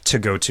thing to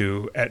go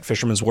to at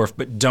Fisherman's Wharf,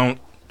 but don't...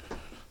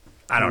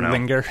 I don't know.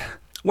 Linger.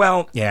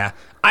 Well, yeah.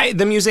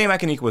 The Musée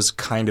Mécanique was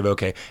kind of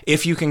okay.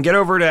 If you can get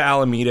over to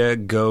Alameda,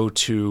 go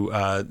to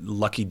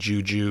Lucky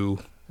Juju,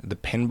 the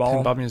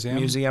Pinball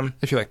Museum.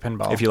 If you like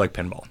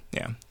pinball.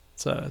 Yeah.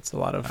 So it's a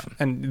lot of...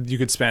 and you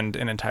could spend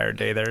an entire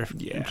day there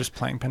just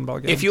playing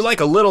pinball games. If you like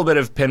a little bit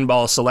of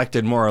pinball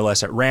selected more or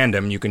less at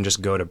random, you can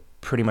just go to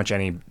pretty much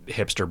any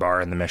hipster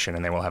bar in the Mission,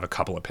 and they will have a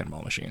couple of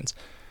pinball machines.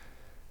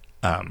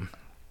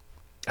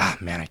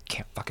 Man, I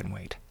can't fucking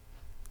wait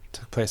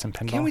to play some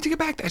pinball. Can't wait to get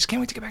back. I just can't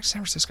wait to get back to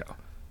San Francisco,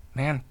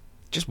 man.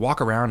 just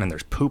walk around and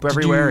there's poop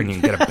everywhere and you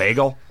can get a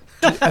bagel?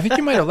 I think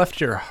you might have left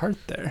your heart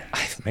there.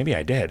 Maybe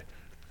I did.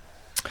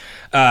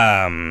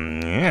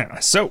 Yeah.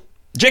 So,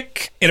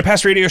 Jick, in a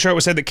past radio show, it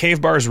was said that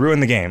cave bars ruin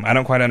the game. I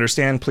don't quite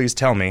understand. Please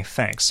tell me.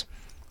 Thanks.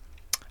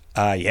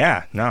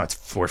 Yeah. No,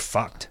 we're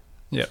fucked.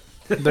 Yep.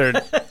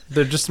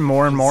 They're just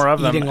more and more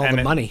of them. Eating all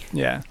the money.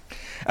 Yeah.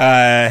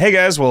 Hey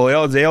guys, will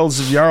the Ales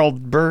of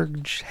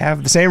Jarlberg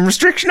have the same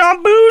restriction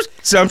on booze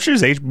consumption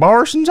as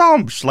H-Bars and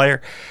Zombie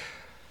Slayer?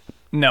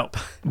 Nope.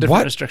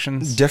 Different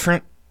restrictions.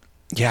 Different?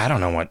 Yeah, I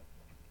don't know what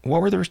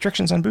were the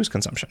restrictions on booze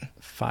consumption?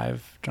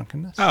 5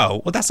 drunkenness.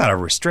 Oh, well, that's not a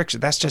restriction.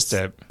 That's just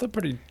a... They're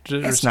pretty It's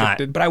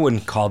restricted. not, but I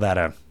wouldn't call that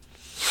a...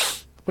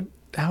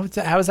 How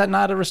is that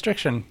not a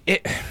restriction?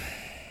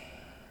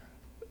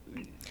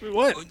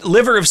 What?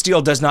 Liver of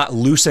Steel does not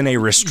loosen a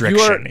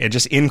restriction. It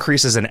just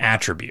increases an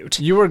attribute.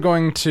 You are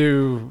going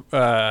to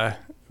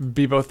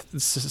be both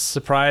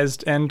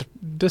surprised and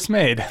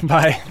dismayed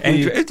by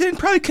and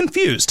probably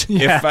confused.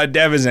 Yeah. If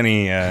Dev is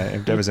any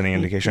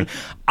indication.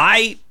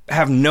 I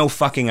have no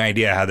fucking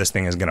idea how this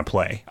thing is going to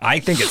play. I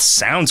think it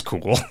sounds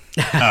cool.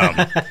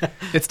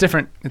 It's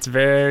different. It's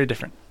very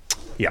different.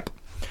 Yep.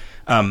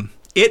 I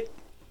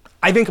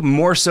think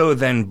more so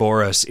than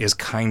Boris is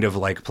kind of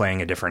like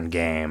playing a different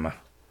game.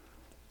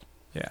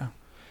 Yeah.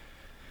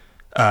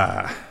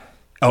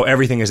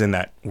 Everything is in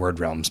that Word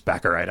Realms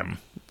backer item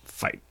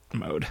fight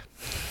mode.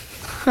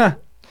 That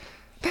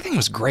thing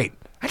was great.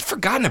 I'd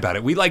forgotten about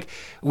it.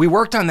 We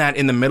worked on that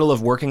in the middle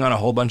of working on a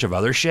whole bunch of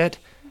other shit,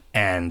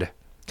 and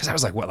because I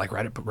was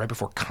right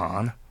before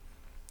Con.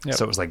 Yep.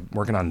 So it was like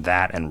working on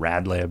that and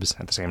Rad Libs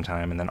at the same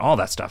time, and then all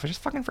that stuff. I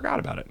just fucking forgot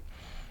about it.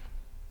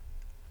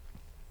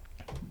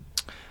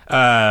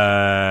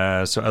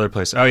 So other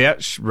place. Oh yeah,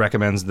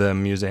 recommends the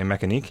Musée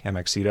Mécanique,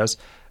 MXC does.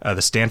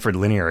 The Stanford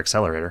Linear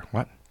Accelerator.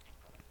 What?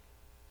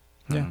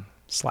 Yeah.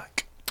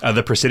 Slack.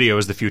 The Presidio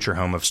is the future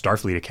home of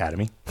Starfleet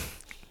Academy.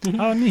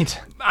 Oh, neat.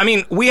 I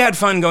mean, we had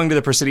fun going to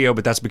the Presidio,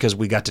 but that's because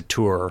we got to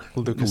tour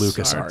LucasArts.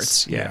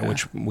 LucasArts. Yeah,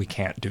 which we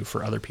can't do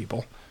for other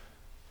people.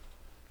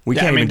 We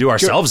Yeah, can't I mean, even do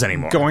ourselves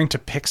anymore. Going to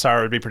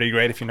Pixar would be pretty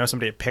great if you know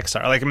somebody at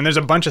Pixar. Like, I mean, there's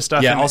a bunch of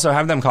stuff. Yeah, in also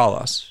have them call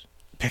us.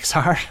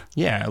 Pixar.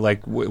 Yeah,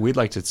 like we'd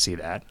like to see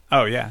that.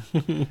 Oh yeah.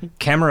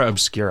 Camera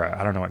Obscura.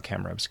 I don't know what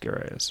Camera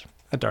Obscura is.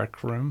 A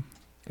dark room.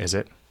 Is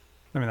it?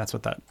 I mean, that's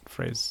what that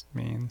phrase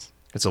means.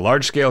 It's a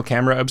large-scale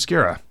camera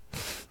obscura.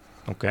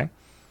 Okay.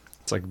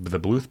 It's like the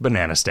Bluth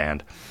banana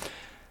stand.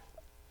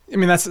 I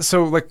mean, that's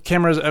so like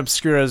cameras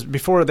obscuras.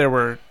 Before there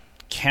were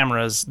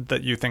cameras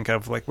that you think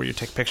of like where you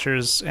take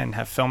pictures and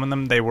have film in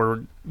them. They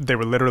were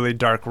literally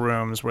dark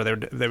rooms where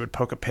they would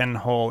poke a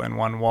pinhole in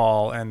one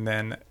wall and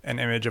then an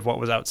image of what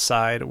was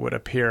outside would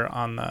appear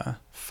on the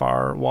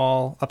far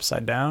wall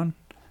upside down.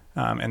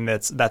 And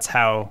that's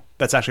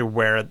actually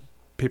where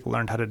people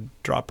learned how to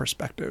draw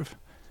perspective,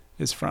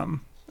 is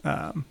from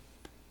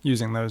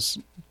using those,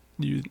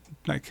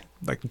 like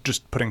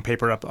just putting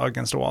paper up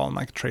against a wall and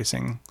like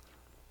tracing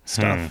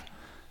stuff.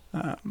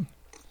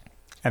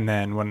 And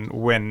then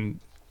when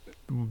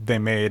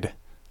they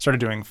started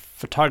doing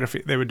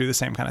photography, they would do the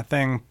same kind of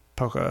thing,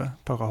 poke a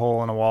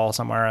hole in a wall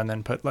somewhere and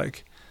then put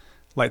like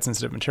light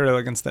sensitive material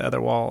against the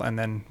other wall. And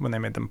then when they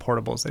made them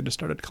portables, they just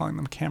started calling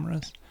them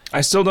cameras.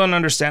 I still don't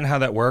understand how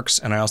that works,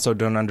 and I also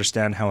don't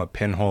understand how a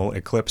pinhole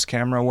eclipse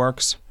camera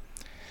works.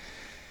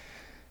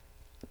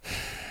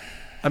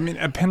 I mean,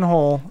 a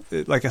pinhole,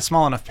 like a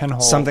small enough pinhole.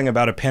 Something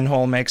about a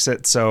pinhole makes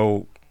it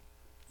so.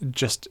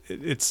 Just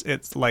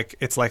it's like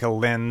a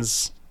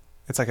lens.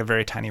 It's like a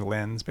very tiny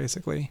lens,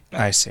 basically.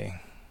 I see.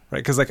 Right,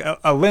 because like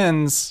a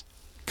lens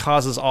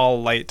causes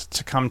all light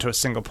to come to a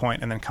single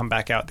point and then come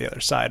back out the other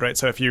side, right?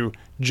 So if you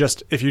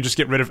just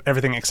get rid of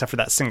everything except for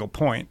that single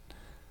point,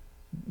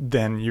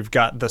 then you've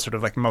got the sort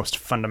of like most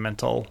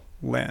fundamental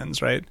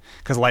lens, right?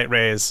 Because light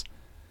rays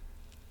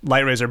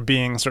are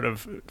being sort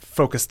of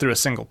focused through a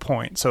single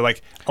point. So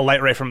like a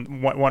light ray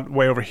from one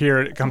way over here,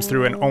 it comes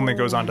through and only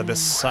goes onto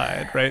this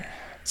side, right?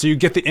 So you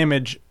get the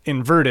image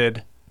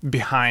inverted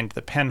behind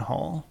the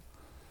pinhole.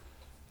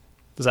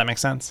 Does that make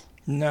sense?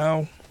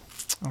 No.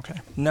 Okay.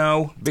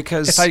 No,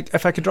 because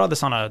if I could draw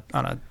this on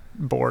a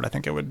board, I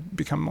think it would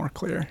become more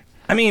clear.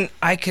 I mean,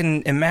 I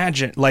can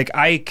imagine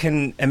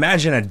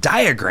a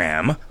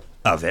diagram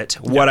of it.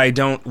 Yeah. What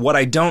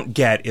I don't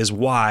get is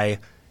why,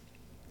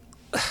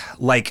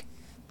 like,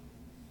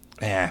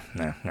 no,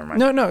 never mind.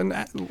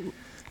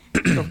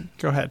 No.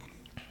 Go ahead.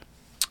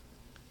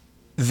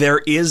 There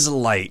is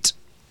light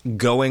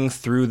going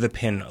through the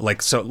pin,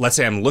 like, so let's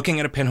say I'm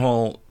looking at a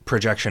pinhole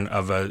projection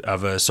of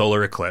a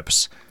solar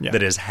eclipse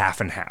that is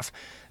half and half.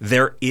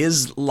 There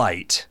is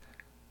light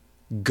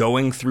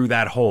going through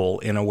that hole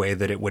in a way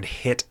that it would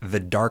hit the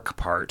dark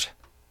part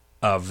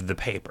of the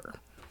paper.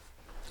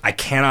 I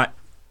cannot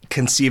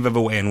conceive of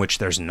a way in which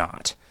there's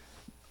not.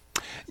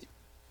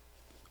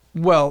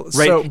 Well,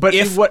 right? So, but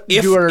if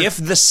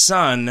the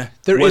sun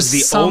was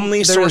the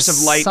only source of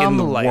light in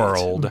the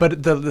world,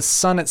 but the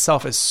sun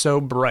itself is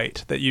so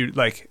bright that you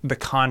like the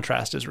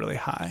contrast is really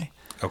high.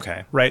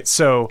 Okay. Right.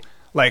 So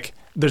like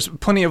there's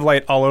plenty of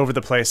light all over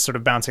the place, sort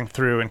of bouncing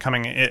through and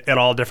coming at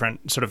all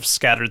different, sort of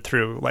scattered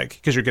through, like,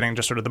 because you're getting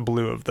just sort of the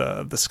blue of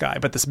the sky.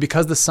 But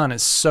because the sun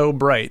is so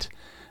bright,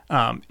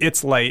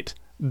 its light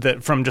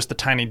that from just the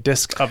tiny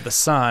disk of the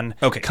sun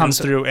comes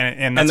through,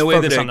 and that's the way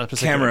that on a a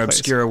particular camera place.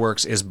 obscura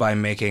works is by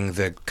making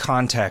the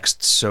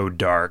context so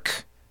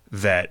dark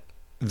that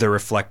the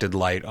reflected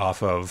light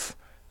off of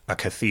a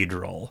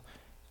cathedral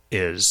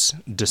is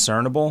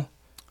discernible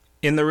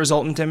in the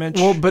resultant image.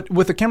 Well, but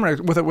with a camera,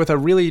 with a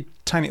really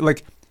tiny,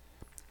 like,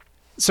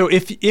 so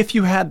if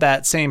you had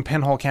that same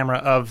pinhole camera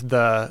of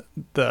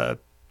of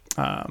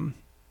an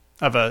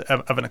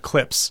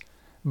eclipse,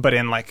 but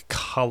in like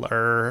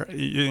color,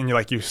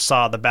 and you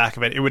saw the back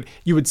of it,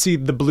 you would see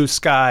the blue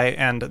sky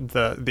and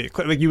the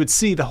eclipse, like you would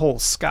see the whole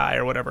sky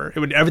or whatever.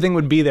 Everything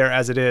would be there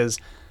as it is,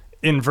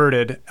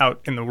 inverted out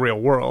in the real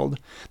world.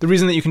 The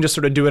reason that you can just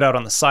sort of do it out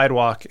on the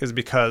sidewalk is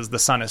because the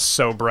sun is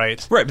so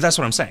bright. Right, but that's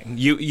what I'm saying.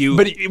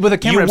 But with a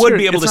camera, you would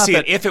be able to see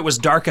it if it was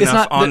dark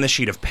enough on the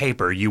sheet of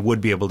paper. You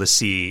would be able to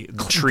see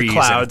trees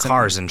and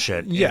cars and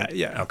shit.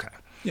 Yeah. Okay.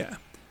 Yeah.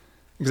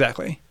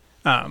 Exactly.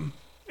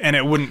 And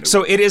it wouldn't.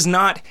 So it is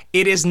not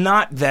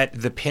that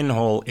the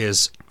pinhole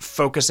is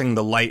focusing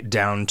the light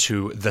down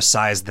to the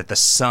size that the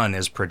sun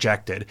is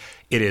projected.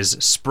 It is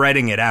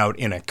spreading it out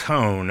in a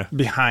cone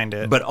behind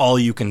it. But all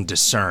you can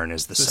discern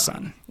is the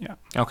sun. Yeah.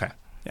 Okay.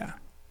 Yeah.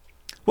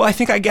 Well, I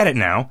think I get it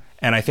now,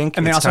 and I think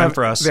it's time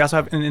for us. They also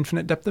have an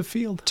infinite depth of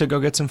field to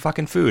go get some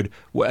fucking food.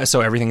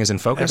 So everything is in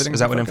focus. Is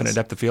that what infinite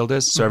depth of field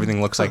is? So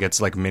everything looks like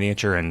it's like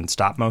miniature and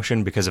stop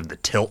motion because of the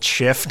tilt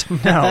shift. No,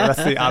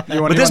 that's the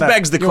opposite. But this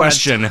begs the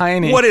question: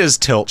 what is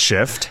tilt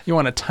shift? You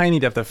want a tiny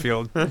depth of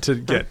field to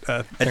get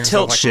a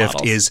tilt shift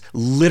models. Is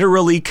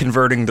literally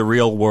converting the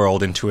real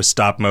world into a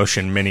stop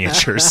motion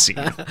miniature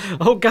scene.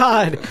 Oh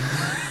God.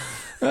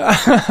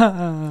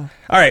 All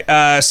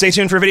right, stay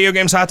tuned for Video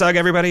Games Hot Dog,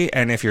 everybody.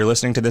 And if you're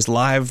listening to this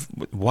live,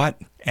 what?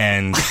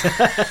 And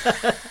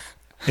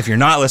if you're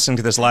not listening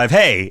to this live,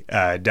 hey,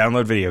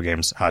 download Video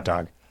Games Hot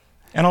Dog.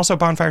 And also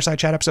Bonfire Side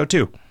Chat Episode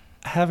 2.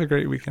 Have a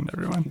great weekend,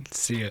 everyone.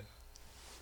 See ya.